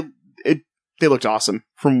they looked awesome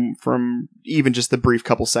from even just the brief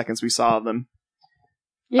couple seconds we saw of them.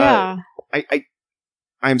 Yeah.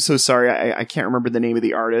 I'm so sorry. I can't remember the name of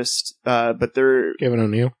the artist, but they're Kevin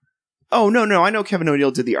O'Neill. Oh, no. I know Kevin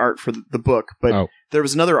O'Neill did the art for the book, but there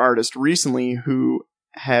was another artist recently who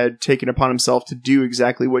had taken upon himself to do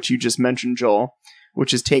exactly what you just mentioned, Joel,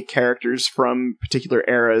 which is take characters from particular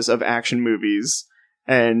eras of action movies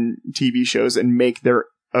and TV shows and make their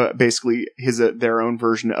basically their own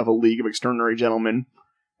version of a League of Extraordinary Gentlemen.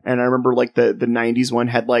 And I remember like the 90s one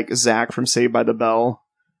had like Zach from Saved by the Bell.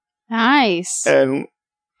 Nice. And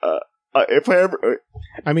if I ever...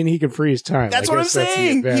 I mean, he can freeze time. That's what I'm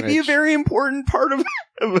saying. He'd be a very important part of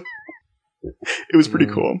it. It was pretty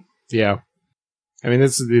cool. Yeah. I mean,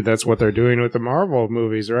 that's what they're doing with the Marvel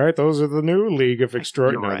movies, right? Those are the new League of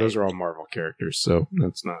Extraordinary. Right. Those are all Marvel characters, so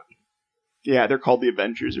that's not... Yeah, they're called the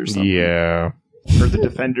Avengers or something. Yeah. Or the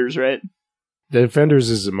Defenders, right? The Defenders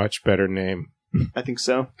is a much better name. I think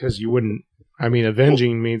so. Because you wouldn't... I mean,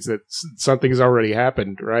 avenging means that something's already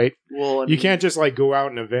happened, right? Well, you can't just like go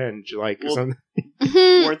out and avenge, like something.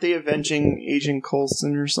 Weren't they avenging Agent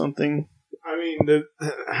Coulson or something? I mean,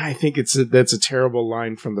 I think that's a terrible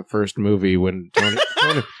line from the first movie when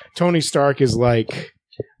Tony Stark is like,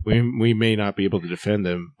 "We may not be able to defend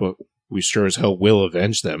them, but we sure as hell will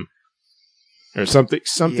avenge them," or something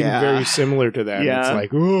very similar to that. Yeah. It's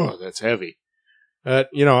like, oh, that's heavy.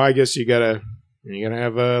 I guess you gotta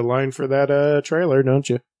have a line for that trailer, don't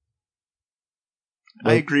you?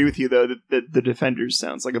 I agree with you, though, that the Defenders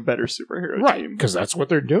sounds like a better superhero team. Right, because that's what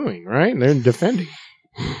they're doing, right? They're defending.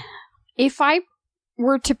 If I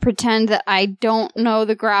were to pretend that I don't know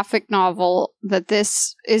the graphic novel that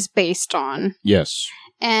this is based on... Yes.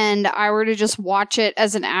 And I were to just watch it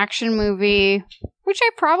as an action movie, which I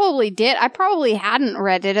probably did. I probably hadn't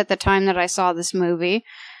read it at the time that I saw this movie.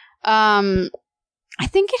 I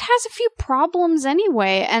think it has a few problems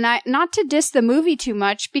anyway, and not to diss the movie too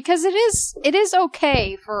much, because it is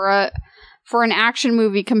okay for an action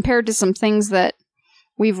movie compared to some things that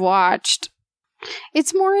we've watched.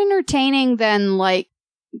 It's more entertaining than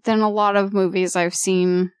a lot of movies I've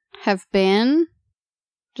seen have been.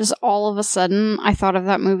 Just all of a sudden, I thought of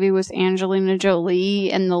that movie with Angelina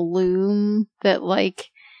Jolie and the Loom that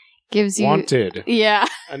gives you Wanted. Yeah.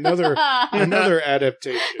 Another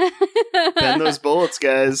adaptation. Bend those bullets,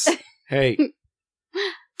 guys. Hey,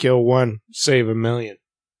 kill one, save a million.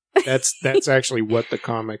 That's actually what the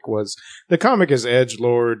comic was. The comic is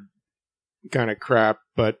edgelord kind of crap,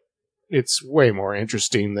 but it's way more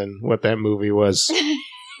interesting than what that movie was.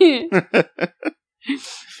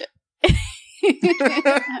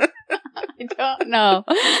 I don't know.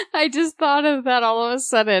 I just thought of that all of a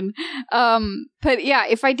sudden. But yeah,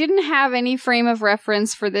 if I didn't have any frame of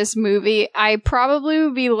reference for this movie, I probably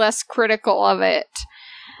would be less critical of it.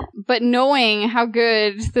 But knowing how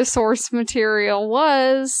good the source material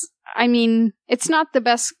was, I mean, it's not the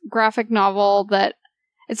best graphic novel that...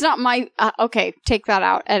 It's not my... okay, take that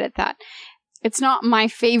out. Edit that. It's not my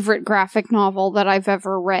favorite graphic novel that I've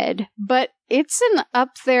ever read, but it's an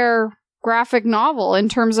up-there graphic novel in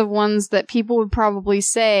terms of ones that people would probably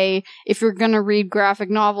say, if you're going to read graphic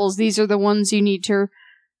novels, these are the ones you need to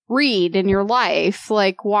read in your life,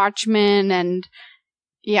 like Watchmen and...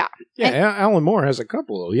 Yeah. Yeah, Alan Moore has a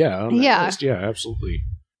couple, though. Yeah. On that list. Yeah, absolutely.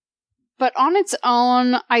 But on its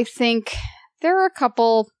own, I think there are a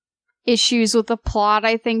couple issues with the plot.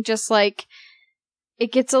 I think just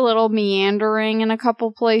it gets a little meandering in a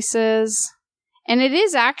couple places. And it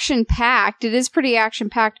is action-packed. It is pretty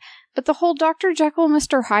action-packed. But the whole Dr. Jekyll and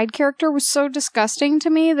Mr. Hyde character was so disgusting to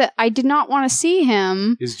me that I did not want to see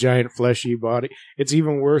him. His giant fleshy body. It's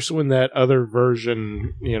even worse when that other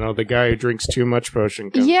version, the guy who drinks too much potion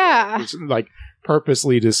comes. Yeah. It's like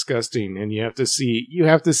purposely disgusting, and you have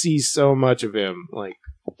to see so much of him. Like,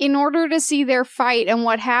 in order to see their fight and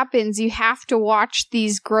what happens, you have to watch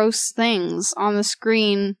these gross things on the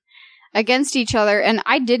screen against each other, and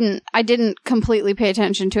I didn't completely pay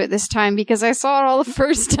attention to it this time because I saw it all the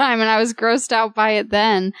first time and I was grossed out by it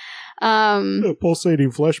then.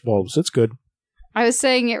 Pulsating flesh bulbs, that's good. I was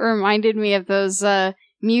saying it reminded me of those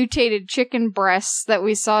mutated chicken breasts that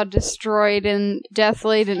we saw destroyed in Death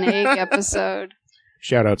Laid an Egg episode.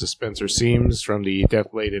 Shout out to Spencer Seams from the Death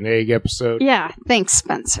Laid an Egg episode. Yeah, thanks,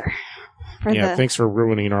 Spencer. Thanks for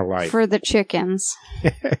ruining our life. For the chickens.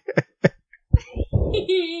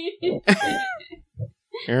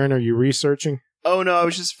 Aaron, are you researching? Oh no, I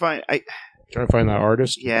was just trying to find that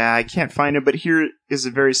artist. Yeah, I can't find it, but here is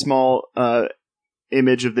a very small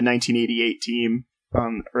image of the 1988 team.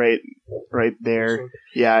 Right there.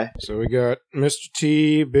 Yeah. So we got Mr.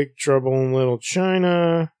 T, Big Trouble in Little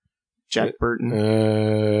China, Jack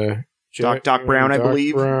Burton, Doc Brown, I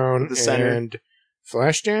believe, Brown, the center, and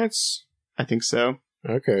Flashdance. I think so.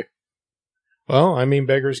 Okay. Well, I mean,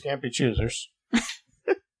 beggars can't be choosers.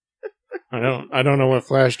 I don't know what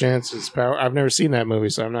Flashdance is power. I've never seen that movie,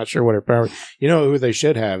 so I'm not sure what her power. You know who they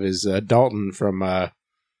should have is Dalton from oh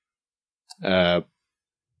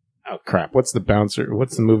crap! What's the bouncer?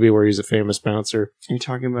 What's the movie where he's a famous bouncer? Are you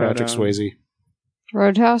talking about Patrick Swayze?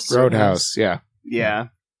 Roadhouse. Roadhouse. Yeah. Yeah,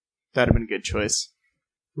 that'd have been a good choice.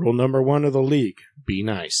 Rule number 1 of the league: be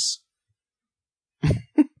nice.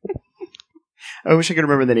 I wish I could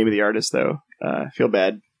remember the name of the artist, though. I feel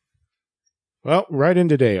bad. Well, write in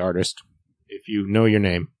today, artist, if you know your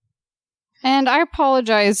name. And I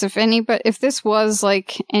apologize if this was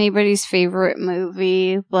like anybody's favorite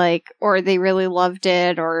movie, or they really loved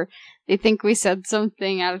it, or they think we said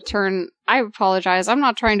something out of turn. I apologize. I'm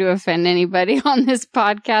not trying to offend anybody on this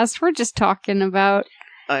podcast. We're just talking about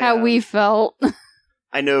how we felt.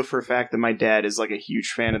 I know for a fact that my dad is like a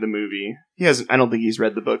huge fan of the movie. I don't think he's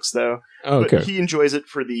read the books though. Okay. But he enjoys it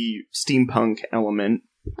for the steampunk element.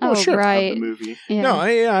 Oh, sure. Right. Of the movie. Yeah. No,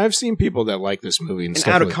 I've seen people that like this movie and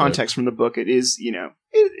stuff out of like context from the book, it is,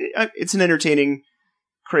 it's an entertaining,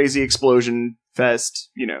 crazy explosion fest,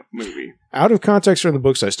 movie. Out of context from the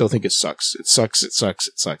books, I still think it sucks. It sucks. It's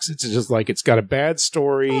just like it's got a bad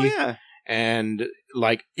story. Oh, yeah. And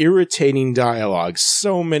like irritating dialogue,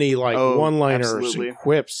 so many one-liners absolutely. and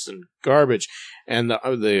quips and garbage, and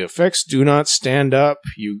the effects do not stand up.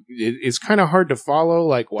 It's kind of hard to follow.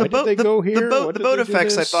 Like, why did they go here? The boat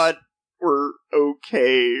effects I thought were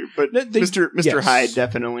okay, but Mr. Hyde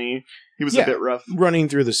definitely he was a bit rough running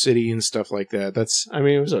through the city and stuff like that.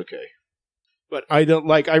 It was okay. But I don't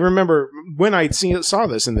I remember when I saw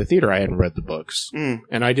this in the theater, I hadn't read the books,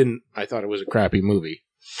 and I thought it was a crappy movie.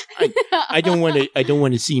 I don't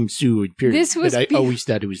want to seem sued. But I always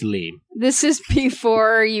thought it was lame. This is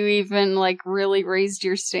before you even really raised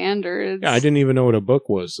your standards. Yeah, I didn't even know what a book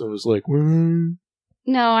was. I was like,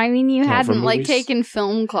 no, I mean you hadn't taken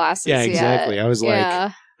film classes. Yeah, exactly. Yet. I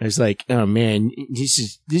was like, oh man,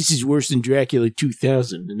 this is worse than Dracula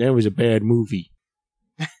 2000, and that was a bad movie.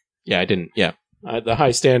 Yeah, I didn't. Yeah, the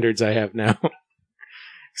high standards I have now,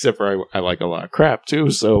 except for I like a lot of crap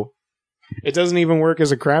too, so. It doesn't even work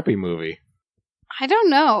as a crappy movie. I don't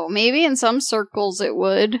know. Maybe in some circles it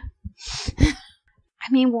would. I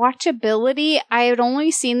mean, watchability, I had only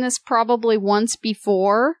seen this probably once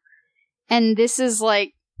before. And this is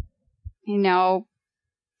 13,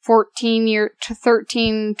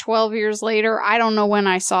 12 years later. I don't know when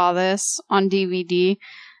I saw this on DVD.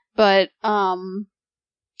 But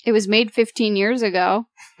it was made 15 years ago.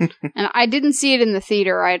 And I didn't see it in the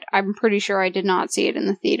theater. I'm pretty sure I did not see it in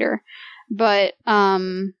the theater. But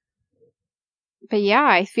yeah,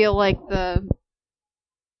 I feel like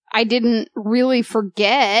I didn't really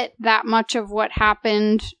forget that much of what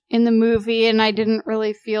happened in the movie, and I didn't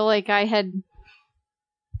really feel like I had,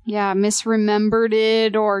 misremembered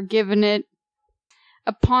it or given it.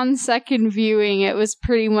 Upon second viewing, it was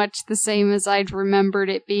pretty much the same as I'd remembered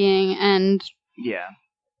it being, and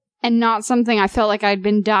not something I felt like I'd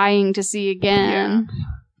been dying to see again. Yeah.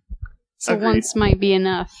 So Agreed. Once might be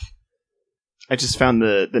enough. I just found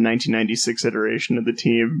the 1996 iteration of the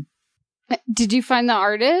team. Did you find the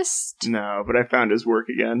artist? No, but I found his work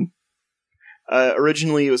again.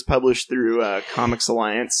 Originally, it was published through Comics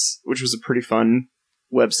Alliance, which was a pretty fun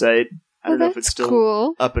website. I don't know if it's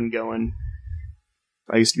still up and going.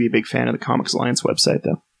 I used to be a big fan of the Comics Alliance website,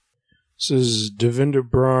 though. This is Devinder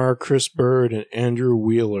Brar, Chris Bird, and Andrew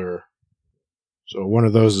Wheeler. So one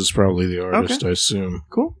of those is probably the artist, I assume.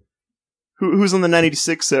 Cool. Who's on the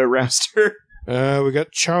 96 roster? We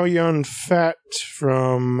got Chow Yun Fat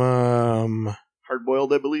from... Hard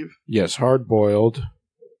Boiled, I believe. Yes, Hard Boiled.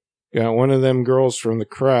 Got one of them girls from The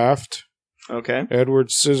Craft. Okay. Edward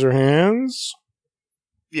Scissorhands.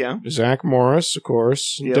 Yeah. Zach Morris, of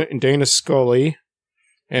course. Yep. Dana Scully.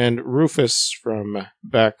 And Rufus from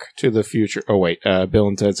Back to the Future. Oh, wait. Bill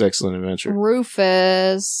and Ted's Excellent Adventure.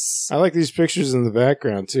 Rufus. I like these pictures in the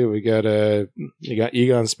background, too. We got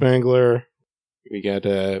Egon Spangler. We got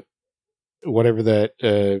whatever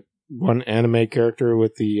that one anime character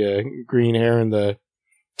with the green hair and the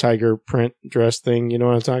tiger print dress thing. You know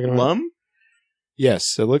what I'm talking about? Lum?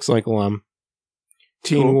 Yes, it looks like Lum.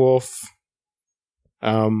 Teen Wolf.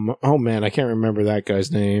 Oh man, I can't remember that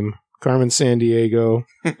guy's name. Carmen Sandiego.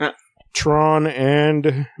 Tron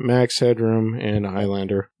and Max Headroom and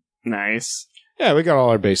Highlander. Nice. Yeah, we got all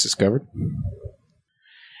our bases covered.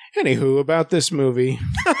 Anywho, about this movie,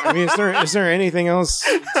 I mean, is there anything else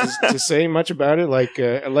to say much about it?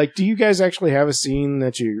 Like, do you guys actually have a scene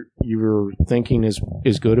that you were thinking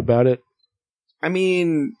is good about it? I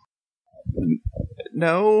mean,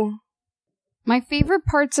 no. My favorite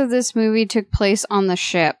parts of this movie took place on the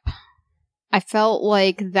ship. I felt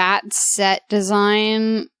like that set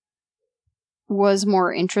design was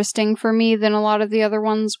more interesting for me than a lot of the other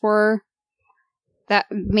ones were. That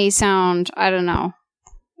may sound, I don't know.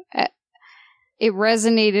 It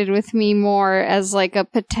resonated with me more as like a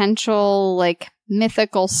potential like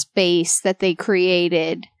mythical space that they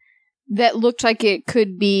created that looked like it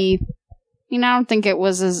could be, I don't think it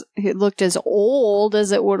looked as old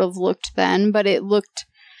as it would have looked then, but it looked,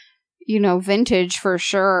 vintage for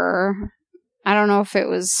sure. I don't know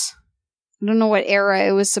what era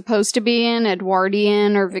it was supposed to be in,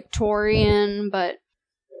 Edwardian or Victorian, but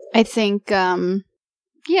I think, the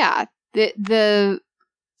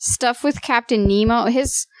stuff with Captain Nemo,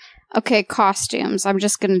 costumes. I'm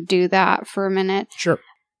just going to do that for a minute. Sure.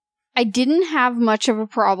 I didn't have much of a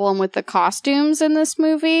problem with the costumes in this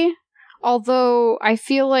movie, although I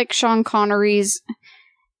feel like Sean Connery's,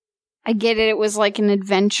 I get it was like an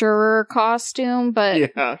adventurer costume,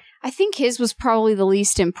 but yeah. I think his was probably the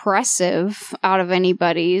least impressive out of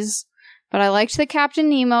anybody's. But I liked the Captain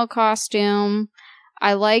Nemo costume.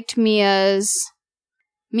 I liked Mina's,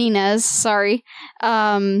 sorry.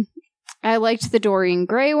 I liked the Dorian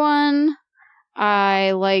Gray one.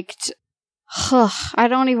 I liked... I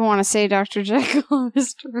don't even want to say Dr. Jekyll and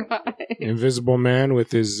Mr. Hyde. Invisible Man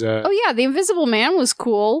with his... Oh yeah, the Invisible Man was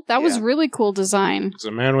cool. That was really cool design. It's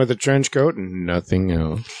a man with a trench coat and nothing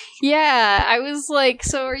else. Yeah, I was like,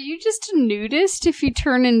 so are you just a nudist if you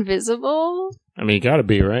turn invisible? I mean, you gotta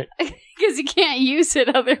be, right? Because you can't use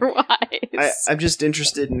it otherwise. I'm just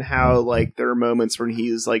interested in how, like, there are moments when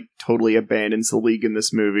he's, like, totally abandons the League in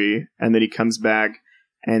this movie, and then he comes back,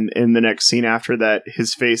 and in the next scene after that,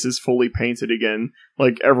 his face is fully painted again.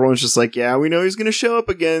 Like, everyone's just like, yeah, we know he's gonna show up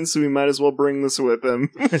again, so we might as well bring this with him.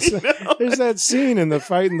 There's that scene in the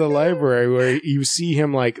fight in the library where you see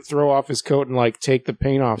him, like, throw off his coat and, like, take the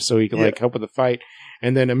paint off so he can, like, help with the fight.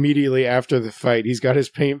 And then immediately after the fight, he's got his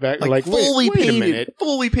paint back. Like fully wait painted, a minute.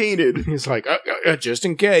 fully painted. He's like, just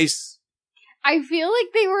in case. I feel like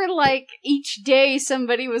they were like, each day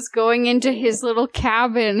somebody was going into his little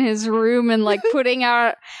cabin, his room, and like putting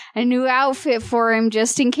out a new outfit for him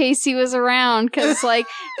just in case he was around. Because like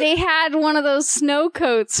they had one of those snow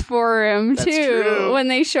coats for him too. True. When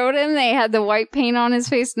they showed him, they had the white paint on his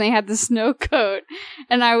face and they had the snow coat.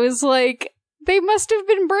 And I was like, they must have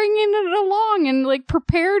been bringing it along and like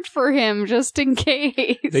prepared for him just in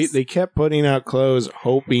case. They kept putting out clothes,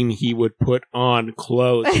 hoping he would put on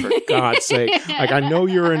clothes. For God's sake! Like, I know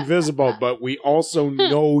you're invisible, but we also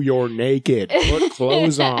know you're naked. Put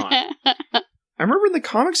clothes on. I remember in the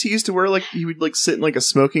comics he used to wear like he would like sit in like a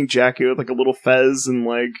smoking jacket with like a little fez and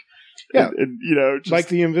like and, just, like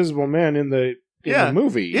the Invisible Man in the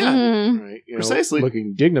movie. Yeah, right? Precisely,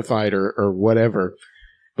 looking dignified or whatever.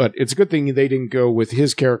 But it's a good thing they didn't go with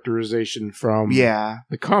his characterization from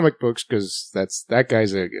the comic books, because that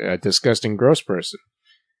guy's a disgusting, gross person.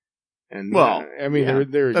 And I mean,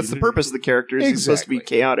 they're that's the purpose of the characters. Exactly. He's supposed to be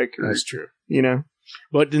chaotic. That's true.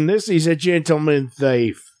 But in this, he's a gentleman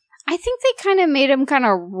thief. I think they kind of made him kind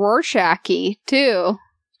of Rorschach-y, too.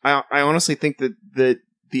 I honestly think that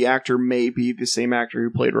the actor may be the same actor who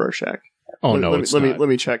played Rorschach. Oh, no, it's not. Let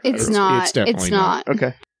me check. It's not. It's definitely not.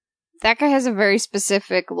 Okay. That guy has a very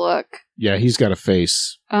specific look. Yeah, he's got a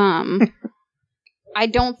face. I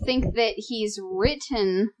don't think that he's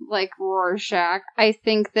written like Rorschach. I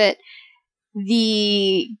think that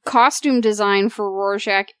the costume design for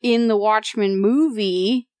Rorschach in the Watchmen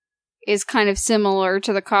movie is kind of similar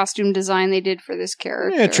to the costume design they did for this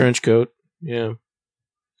character. Yeah, trench coat. Yeah.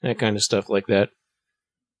 That kind of stuff like that.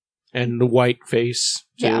 And the white face,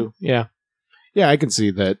 too. Yeah. Yeah, I can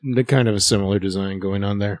see that. The kind of a similar design going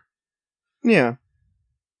on there. Yeah.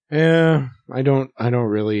 Yeah, I don't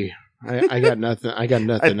really... I got nothing. I got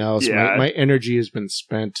nothing else. yeah. My energy has been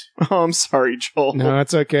spent. Oh, I'm sorry, Joel. No,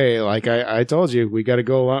 it's okay. Like I told you, we got to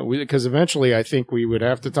go along because eventually I think we would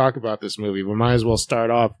have to talk about this movie. We might as well start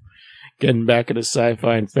off getting back into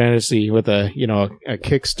sci-fi and fantasy with a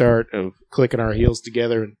kickstart of clicking our heels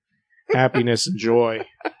together and happiness and joy.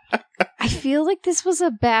 I feel like this was a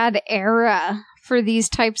bad era for these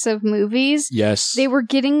types of movies. Yes, they were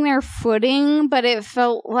getting their footing, but it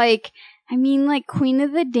felt like. I mean, like, Queen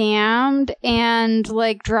of the Damned and,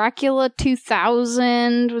 like, Dracula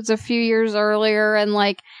 2000 was a few years earlier, and,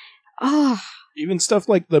 like, even stuff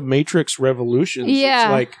like The Matrix Revolutions. Yeah.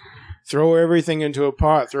 It's like, throw everything into a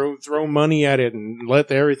pot, throw money at it, and let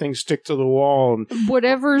everything stick to the wall. And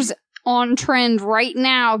whatever's on trend right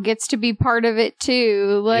now gets to be part of it,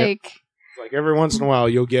 too. Like... Yep. Like every once in a while,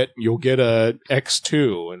 you'll get a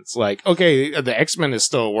X2, and it's like, okay, the X-Men is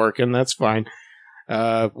still working, that's fine.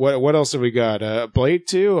 What else have we got? Blade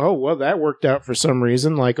 2? Oh, well, that worked out for some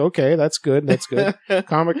reason. Like, okay, that's good.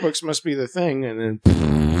 Comic books must be the thing. And then,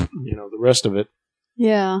 the rest of it.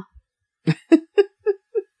 Yeah.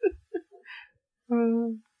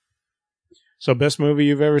 So, best movie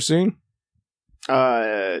you've ever seen?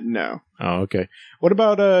 No. Oh, okay. What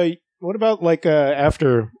about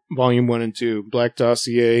after Volume 1 and 2, Black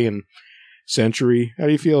Dossier and Century? How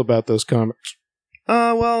do you feel about those comics?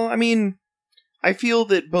 Well, I mean... I feel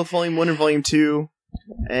that both Volume 1 and Volume 2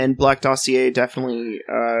 and Black Dossier definitely,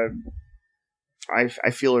 I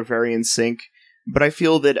feel are very in sync. But I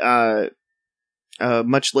feel that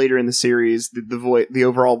much later in the series, the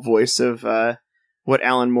overall voice of what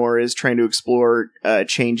Alan Moore is trying to explore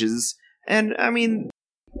changes. And, I mean,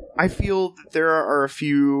 I feel that there are a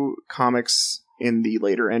few comics in the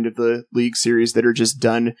later end of the League series that are just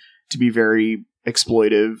done to be very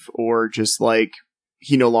exploitive or just like...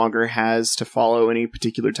 He no longer has to follow any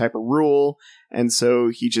particular type of rule, and so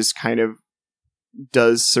he just kind of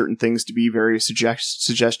does certain things to be very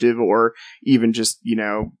suggestive or even just,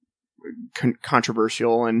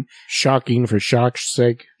 controversial and... Shocking for shock's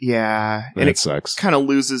sake. Yeah. That and it sucks. Kind of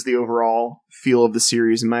loses the overall feel of the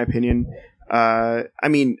series, in my opinion. I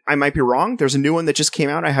mean, I might be wrong. There's a new one that just came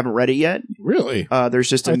out. I haven't read it yet. Really? There's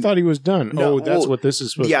just I thought he was done. No, that's what this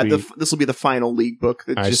is supposed to be. Yeah, this will be the final League book.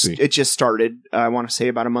 It just started, I want to say,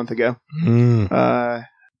 about a month ago. I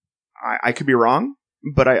could be wrong,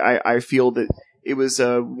 but I feel that it was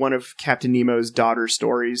one of Captain Nemo's daughter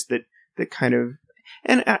stories that kind of...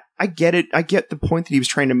 And I get it. I get the point that he was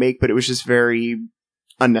trying to make, but it was just very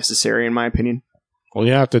unnecessary, in my opinion. Well,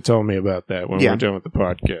 you have to tell me about that when we're done with the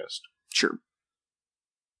podcast. Sure.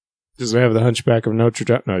 Does it have the Hunchback of Notre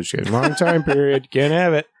Dame? No, just kidding. Long time period. Can't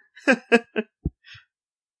have it.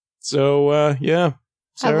 So, yeah.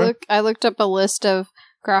 Sarah? I looked up a list of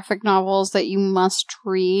graphic novels that you must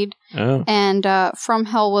read. Oh. And From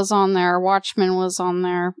Hell was on there. Watchmen was on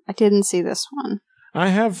there. I didn't see this one. I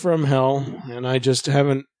have From Hell, and I just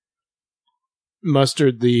haven't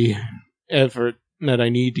mustered the effort that I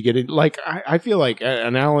need to get it. Like, I feel like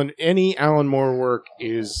any Alan Moore work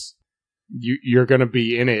is... You're going to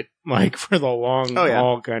be in it, like, for the long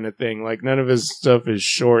haul kind of thing. Like, none of his stuff is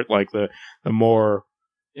short, like the more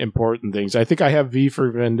important things. I think I have V for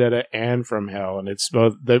Vendetta and From Hell, and it's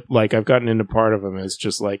both, like, I've gotten into part of them. It's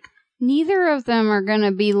just like... Neither of them are going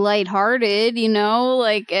to be lighthearted,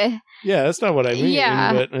 like... Yeah, that's not what I mean.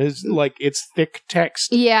 Yeah. But it's like, it's thick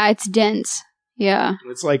text. Yeah, it's dense. Yeah.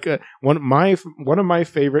 It's like one of my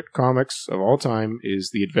favorite comics of all time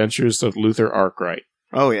is The Adventures of Luther Arkwright.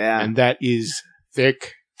 Oh, yeah. And that is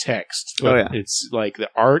thick text. Oh, yeah. It's like the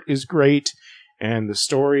art is great, and the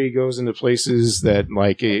story goes into places that,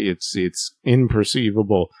 like, it's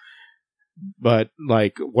imperceivable. But,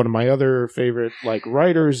 like, one of my other favorite, like,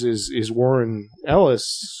 writers is Warren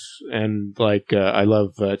Ellis, and, like, I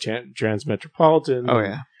love Transmetropolitan. Oh,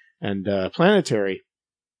 yeah. And Planetary.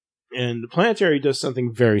 And Planetary does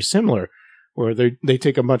something very similar, where they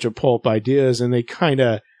take a bunch of pulp ideas and they kind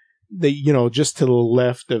of... just to the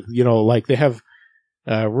left of, like they have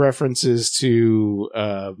references to,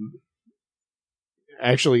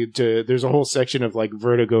 there's a whole section of like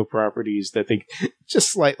Vertigo properties that they just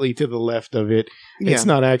slightly to the left of it. Yeah. It's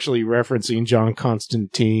not actually referencing John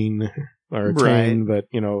Constantine or Kane, but,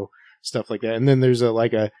 stuff like that. And then there's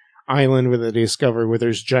island where they discover where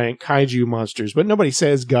there's giant kaiju monsters, but nobody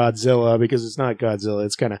says Godzilla because it's not Godzilla.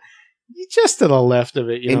 It's kind of just to the left of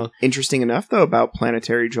it, you know. Interesting enough, though, about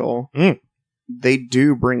Planetary, Joel, they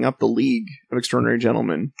do bring up the League of Extraordinary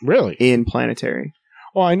Gentlemen. Really? In Planetary.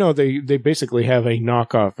 Well, I know they basically have a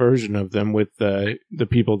knockoff version of them with the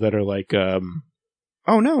people that are like...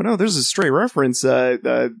 Oh, no, there's a stray reference. I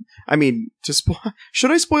mean,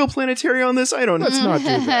 should I spoil Planetary on this? I don't know. Let's not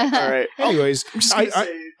do that. All right. Anyways,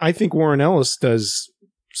 I think Warren Ellis does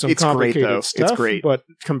some complicated great, though. stuff. It's great. But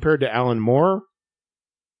compared to Alan Moore,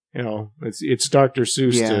 you know, it's Dr.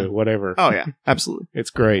 Seuss to whatever. Oh, yeah. Absolutely. It's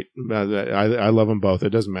great. I love them both. It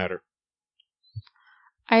doesn't matter.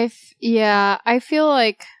 I feel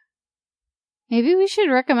like maybe we should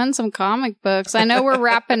recommend some comic books. I know we're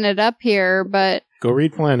wrapping it up here, but... Go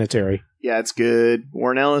read Planetary. Yeah, it's good.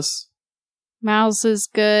 Warren Ellis. Mouse is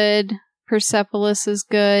good. Persepolis is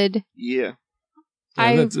good. Yeah.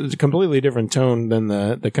 That's a completely different tone than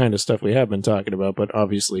the kind of stuff we have been talking about, but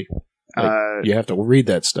obviously you have to read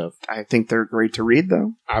that stuff. I think they're great to read,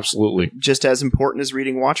 though. Absolutely. Just as important as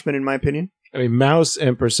reading Watchmen, in my opinion. I mean, Mouse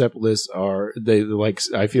and Persepolis I feel they're like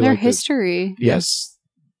history. Yes.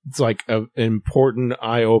 It's like an important,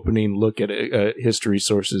 eye-opening look at history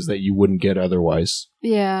sources that you wouldn't get otherwise.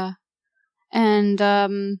 Yeah. And, I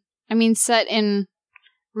mean, set in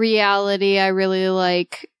reality, I really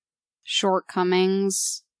like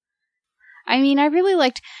Shortcomings. I mean, I really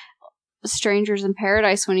liked Strangers in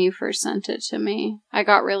Paradise when you first sent it to me. I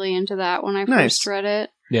got really into that when I first read it.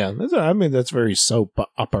 Yeah, that's very soap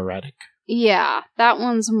operatic. Yeah, that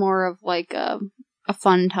one's more of like a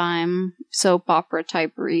fun time soap opera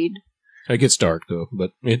type read. It gets dark though,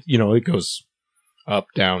 but it goes up,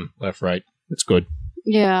 down, left, right. It's good.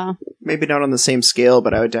 Yeah. Maybe not on the same scale,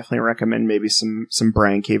 but I would definitely recommend maybe some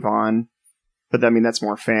Brian K. Vaughan. But I mean, that's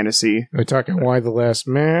more fantasy. Are we talking Why the Last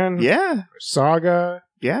Man? Yeah. Saga?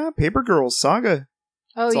 Yeah, Paper Girls, Saga.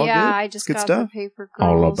 Oh yeah, I just got the Paper Girls.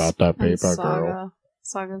 All about that Paper Girl.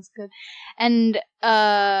 Saga's good. And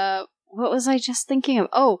what was I just thinking of?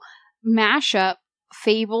 Oh, Mashup.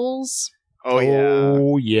 Fables. Oh yeah.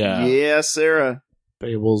 Oh yeah. Yeah, Sarah.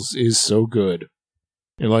 Fables is so good.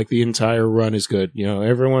 And like the entire run is good. You know,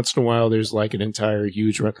 every once in a while there's like an entire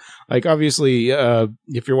huge run. Like obviously,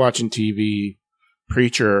 if you're watching TV,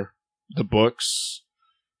 Preacher, the books,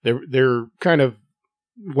 they're kind of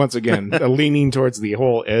once again leaning towards the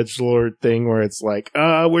whole edgelord thing where it's like,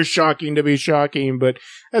 we're shocking to be shocking, but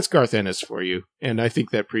that's Garth Ennis for you. And I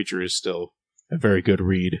think that Preacher is still a very good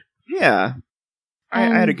read. Yeah. I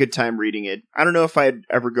had a good time reading it. I don't know if I'd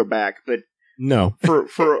ever go back, but no. for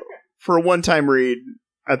a one-time read,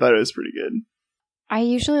 I thought it was pretty good. I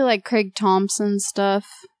usually like Craig Thompson stuff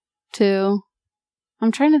too.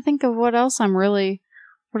 I'm trying to think of what else what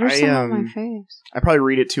are some of my faves? I probably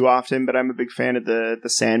read it too often, but I'm a big fan of the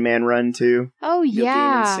Sandman run too. Oh Neil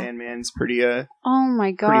yeah, Gaiman's Sandman's pretty oh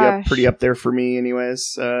my gosh, pretty up there for me,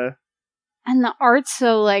 anyways. And the art's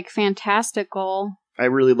so like fantastical. I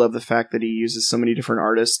really love the fact that he uses so many different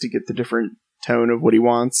artists to get the different tone of what he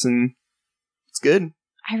wants, and it's good.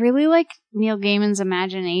 I really like Neil Gaiman's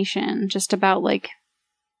imagination, just about like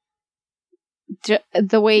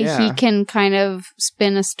the way he can kind of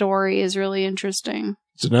spin a story is really interesting.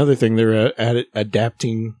 It's another thing they're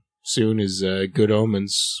adapting soon is Good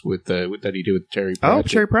Omens with that he did with Terry Pratchett. Oh,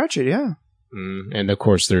 Terry Pratchett, yeah. And of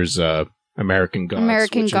course there's American Gods.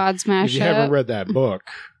 American Gods mashup. If you haven't read that book,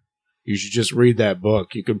 you should just read that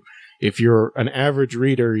book. You can, if you're an average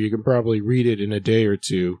reader, you can probably read it in a day or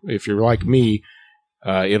two. If you're like me,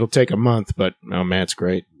 it'll take a month, but oh man, it's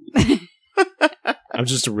great. I'm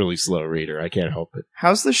just a really slow reader. I can't help it.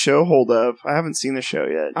 How's the show hold up? I haven't seen the show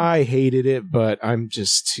yet. I hated it, but I'm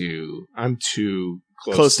too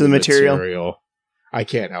close to the material. I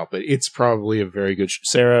can't help it. It's probably a very good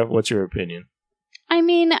Sarah, what's your opinion? I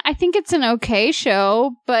mean, I think it's an okay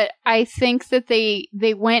show, but I think that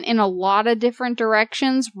they went in a lot of different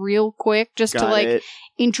directions real quick just to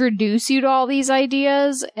introduce you to all these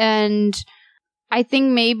ideas. And I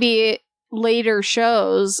think maybe later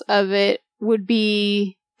shows of it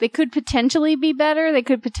they could potentially be better. They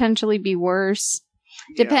could potentially be worse,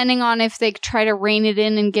 depending on if they try to rein it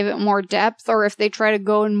in and give it more depth or if they try to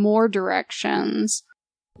go in more directions.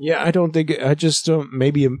 Yeah, I just don't,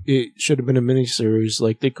 maybe it should have been a miniseries.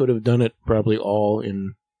 Like, they could have done it probably all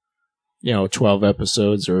in, 12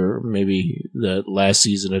 episodes, or maybe the last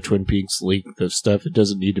season of Twin Peaks leaked the stuff. It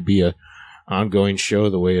doesn't need to be a ongoing show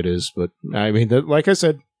the way it is. But, I mean, like I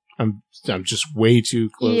said, I'm just way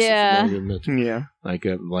too close. Yeah. Yeah. Like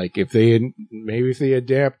if they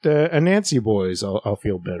adapt a Nancy Boys, I'll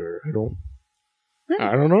feel better. I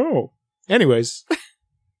don't know. Anyways.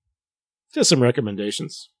 Just some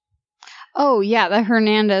recommendations. Oh, yeah, the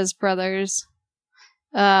Hernandez brothers.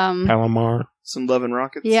 Palomar. Some Love and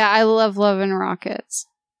Rockets. Yeah, I love Love and Rockets.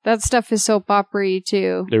 That stuff is soap opera-y,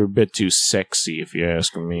 too. They're a bit too sexy, if you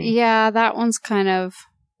ask me. Yeah, that one's kind of...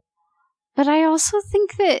 But I also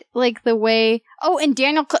think that, like, the way... Oh, and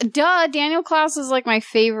Daniel Klaus is, like, my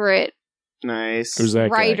favorite Nice. Who's that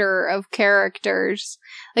writer of characters.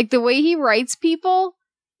 Like, the way he writes people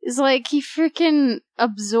is like he freaking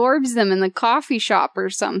absorbs them in the coffee shop or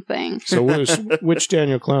something. So which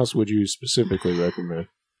Daniel Klaus would you specifically recommend?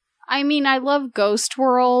 I mean, I love Ghost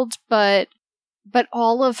World, but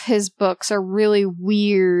all of his books are really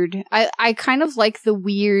weird. I kind of like the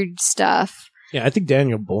weird stuff. Yeah, I think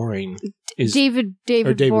Daniel Boring is... David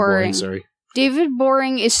Boring, sorry. David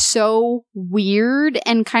Boring is so weird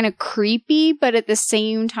and kind of creepy, but at the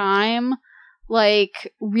same time,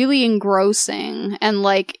 like, really engrossing and,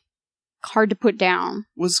 like, hard to put down.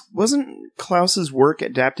 Wasn't Klaus's work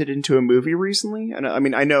adapted into a movie recently? I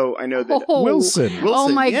mean, I know that... Wilson. Oh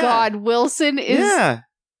my God, Wilson is... Yeah.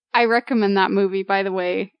 I recommend that movie, by the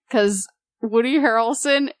way, because Woody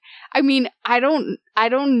Harrelson, I mean, I don't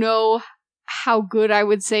know how good I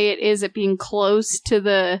would say it is at being close to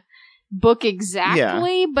the book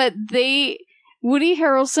exactly, but Woody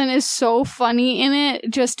Harrelson is so funny in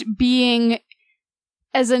it, just being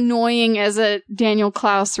as annoying as a Daniel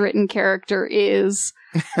Klaus written character is.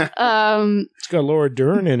 It's got Laura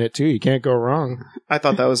Dern in it too. You can't go wrong. I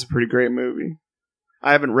thought that was a pretty great movie.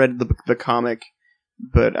 I haven't read the comic,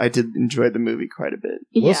 but I did enjoy the movie quite a bit.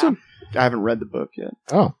 Yeah. Wilson? I haven't read the book yet.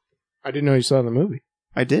 Oh, I didn't know you saw the movie.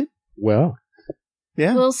 I did? Well,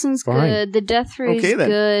 yeah. Wilson's Fine. good. The Death Ray's Okay, then.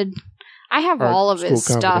 good. I have all of his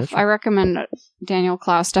School stuff. Confidential. I recommend Daniel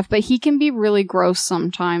Klaus stuff, but he can be really gross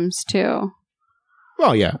sometimes too.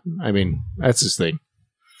 well, yeah. I mean, that's his thing.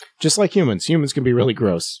 Just like humans. Humans can be really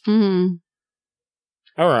gross. Mm-hmm.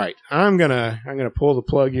 All right, I'm gonna pull the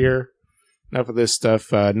plug here. Enough of this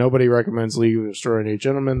stuff. Nobody recommends League of Extraordinary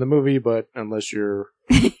Gentlemen, the movie, but unless you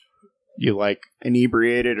like...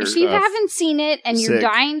 Inebriated or If you haven't seen it and you're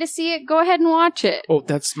Sick. dying to see it, go ahead and watch it. Oh,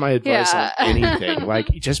 that's my advice Yeah. on anything. Like,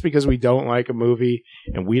 just because we don't like a movie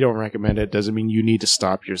and we don't recommend it doesn't mean you need to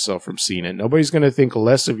stop yourself from seeing it. Nobody's going to think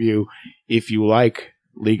less of you if you like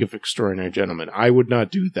League of Extraordinary Gentlemen. I would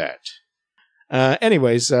not do that.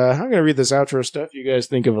 Anyways, I'm going to read this outro stuff. You guys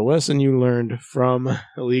think of a lesson you learned from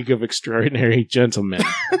League of Extraordinary Gentlemen,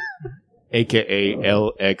 aka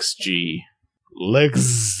LXG.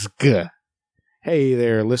 LXG. Hey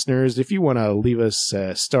there, listeners. If you want to leave us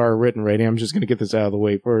a star written rating, I'm just going to get this out of the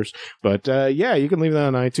way first. But yeah, you can leave that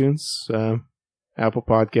on iTunes, Apple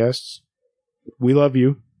Podcasts. We love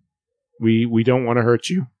you. We don't want to hurt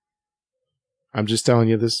you. I'm just telling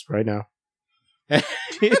you this right now.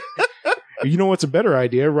 You know what's a better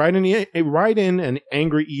idea? Write in an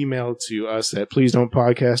angry email to us at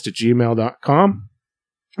pleasedon'tpodcast@gmail.com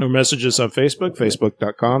or message us on Facebook,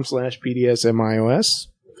 facebook.com/PDSMiOS.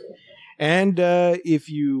 And if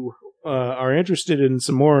you are interested in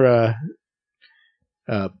some more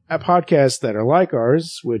podcasts that are like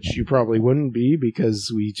ours, which you probably wouldn't be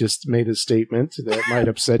because we just made a statement that might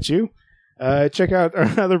upset you, check out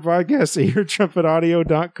our other podcast at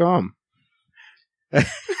eartrumpetaudio.com.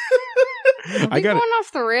 Are we going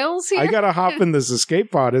off the rails here? I gotta hop in this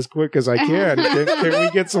escape pod as quick as I can. Can we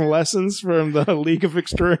get some lessons from the League of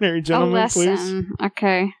Extraordinary Gentlemen, please?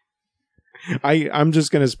 Okay. I'm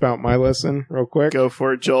just gonna spout my lesson real quick. Go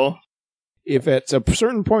for it, Joel. If at a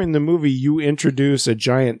certain point in the movie you introduce a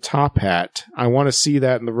giant top hat, I want to see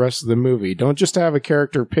that in the rest of the movie. Don't just have a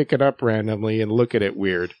character pick it up randomly and look at it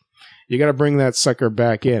weird. You gotta bring that sucker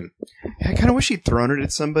back in. I kind of wish he'd thrown it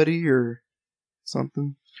at somebody or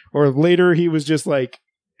something. Or later he was just like,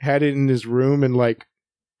 had it in his room and like,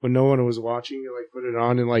 when no one was watching, he like put it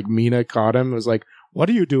on and like Mina caught him and was like, "What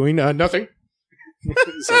are you doing?" Nothing.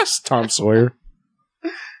 It's like Tom Sawyer.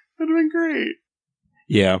 That'd have been great.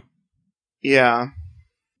 Yeah. Yeah.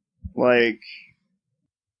 Like,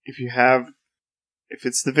 if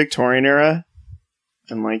it's the Victorian era,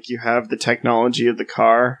 and like you have the technology of the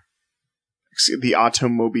car, the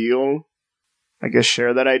automobile, I guess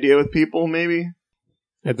share that idea with people, maybe?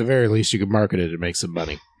 At the very least, you could market it and make some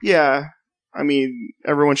money. Yeah. I mean,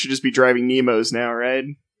 everyone should just be driving Nemos now, right?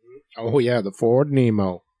 Oh, yeah, the Ford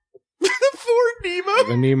Nemo. The Ford Nemo?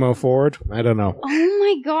 The Nemo Ford? I don't know. Oh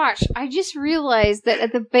my gosh, I just realized that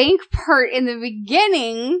at the bank part in the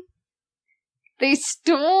beginning, they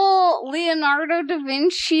stole Leonardo da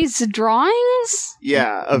Vinci's drawings?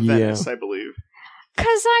 Yeah, of Venice, I believe.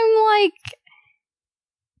 Because I'm like,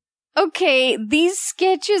 okay, these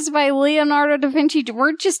sketches by Leonardo da Vinci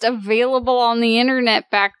weren't just available on the internet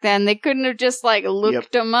back then. They couldn't have just, like,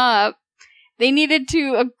 looked them up. They needed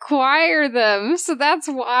to acquire them. So that's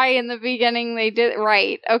why in the beginning they did.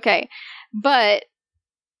 Right. Okay. But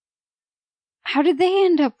how did they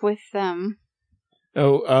end up with them?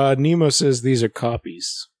 Oh, Nemo says these are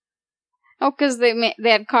copies. Oh, because they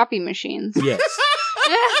had copy machines. Yes.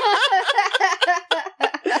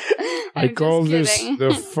 I call this the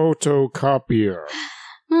photocopier.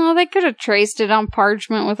 Well, they could have traced it on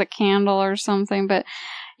parchment with a candle or something, but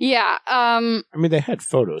yeah. I mean, they had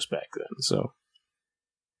photos back then, so.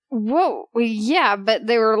 Whoa, yeah, but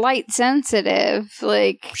they were light sensitive,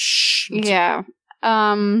 like. Shh. Yeah.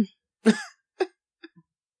 I'm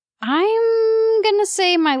gonna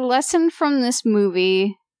say my lesson from this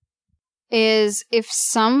movie is if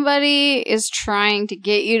somebody is trying to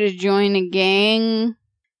get you to join a gang, you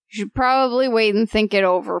should probably wait and think it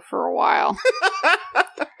over for a while.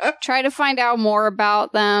 Try to find out more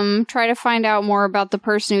about them. Try to find out more about the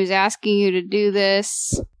person who's asking you to do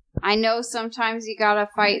this. I know sometimes you gotta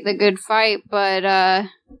fight the good fight, but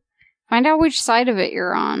find out which side of it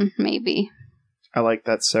you're on, maybe. I like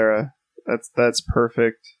that, Sarah. That's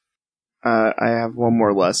perfect. I have one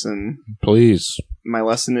more lesson. Please. My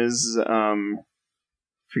lesson is, if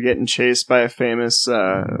you're getting chased by a famous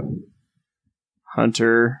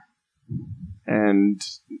hunter and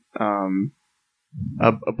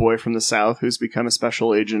a boy from the South who's become a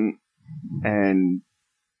special agent, and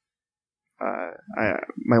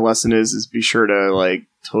my lesson is be sure to, like,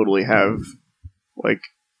 totally have, like,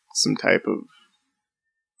 some type of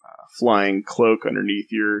flying cloak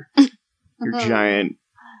underneath your giant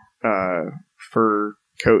fur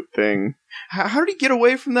coat thing. How did he get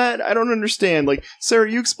away from that? I don't understand. Like, Sarah,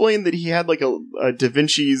 you explained that he had, like, a Da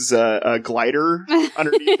Vinci's glider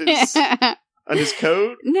underneath his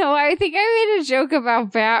coat. No, I think I made a joke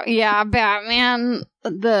about Batman. Batman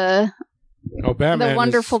the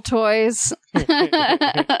wonderful toys.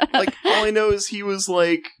 Like, all I know is he was,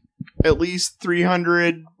 like, at least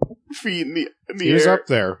 300 feet in the he air. was up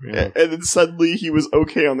there. Yeah. And then suddenly he was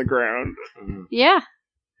okay on the ground. Yeah.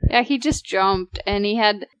 Yeah, he just jumped, and he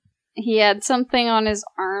had something on his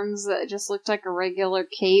arms that just looked like a regular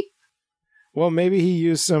cape. Well, maybe he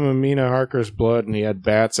used some of Mina Harker's blood, and he had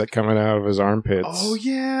bats that coming out of his armpits. Oh,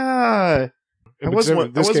 yeah. I was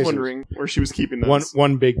wondering where she was keeping those.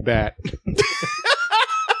 One big bat.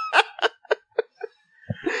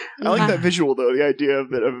 I like that visual, though. The idea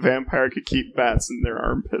that a vampire could keep bats in their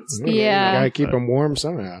armpits. Yeah. You gotta keep them warm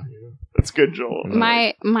somehow. That's good, Joel.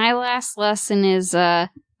 My last lesson is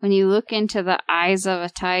when you look into the eyes of a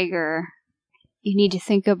tiger, you need to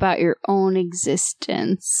think about your own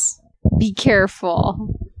existence. Be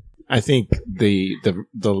careful. I think the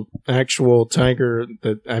actual tiger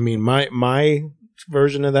my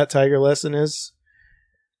version of that tiger lesson is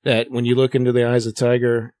that when you look into the eyes of a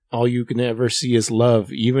tiger, all you can ever see is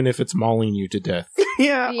love, even if it's mauling you to death.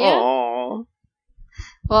 Yeah. Aww.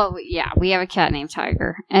 Well, yeah, we have a cat named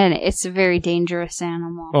Tiger, and it's a very dangerous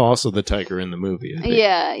animal. Oh, also the tiger in the movie. I think.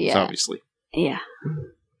 Yeah. Obviously. Yeah.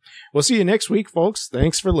 We'll see you next week, folks.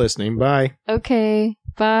 Thanks for listening. Bye. Okay.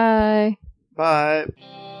 Bye. Bye.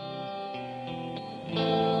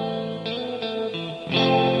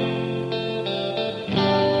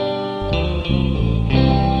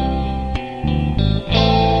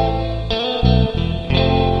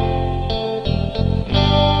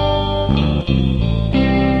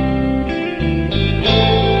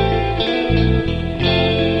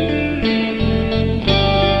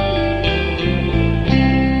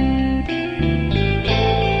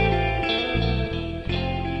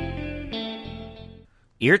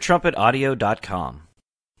 eartrumpetaudio.com.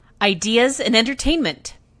 Ideas and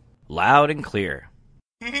entertainment. Loud and clear.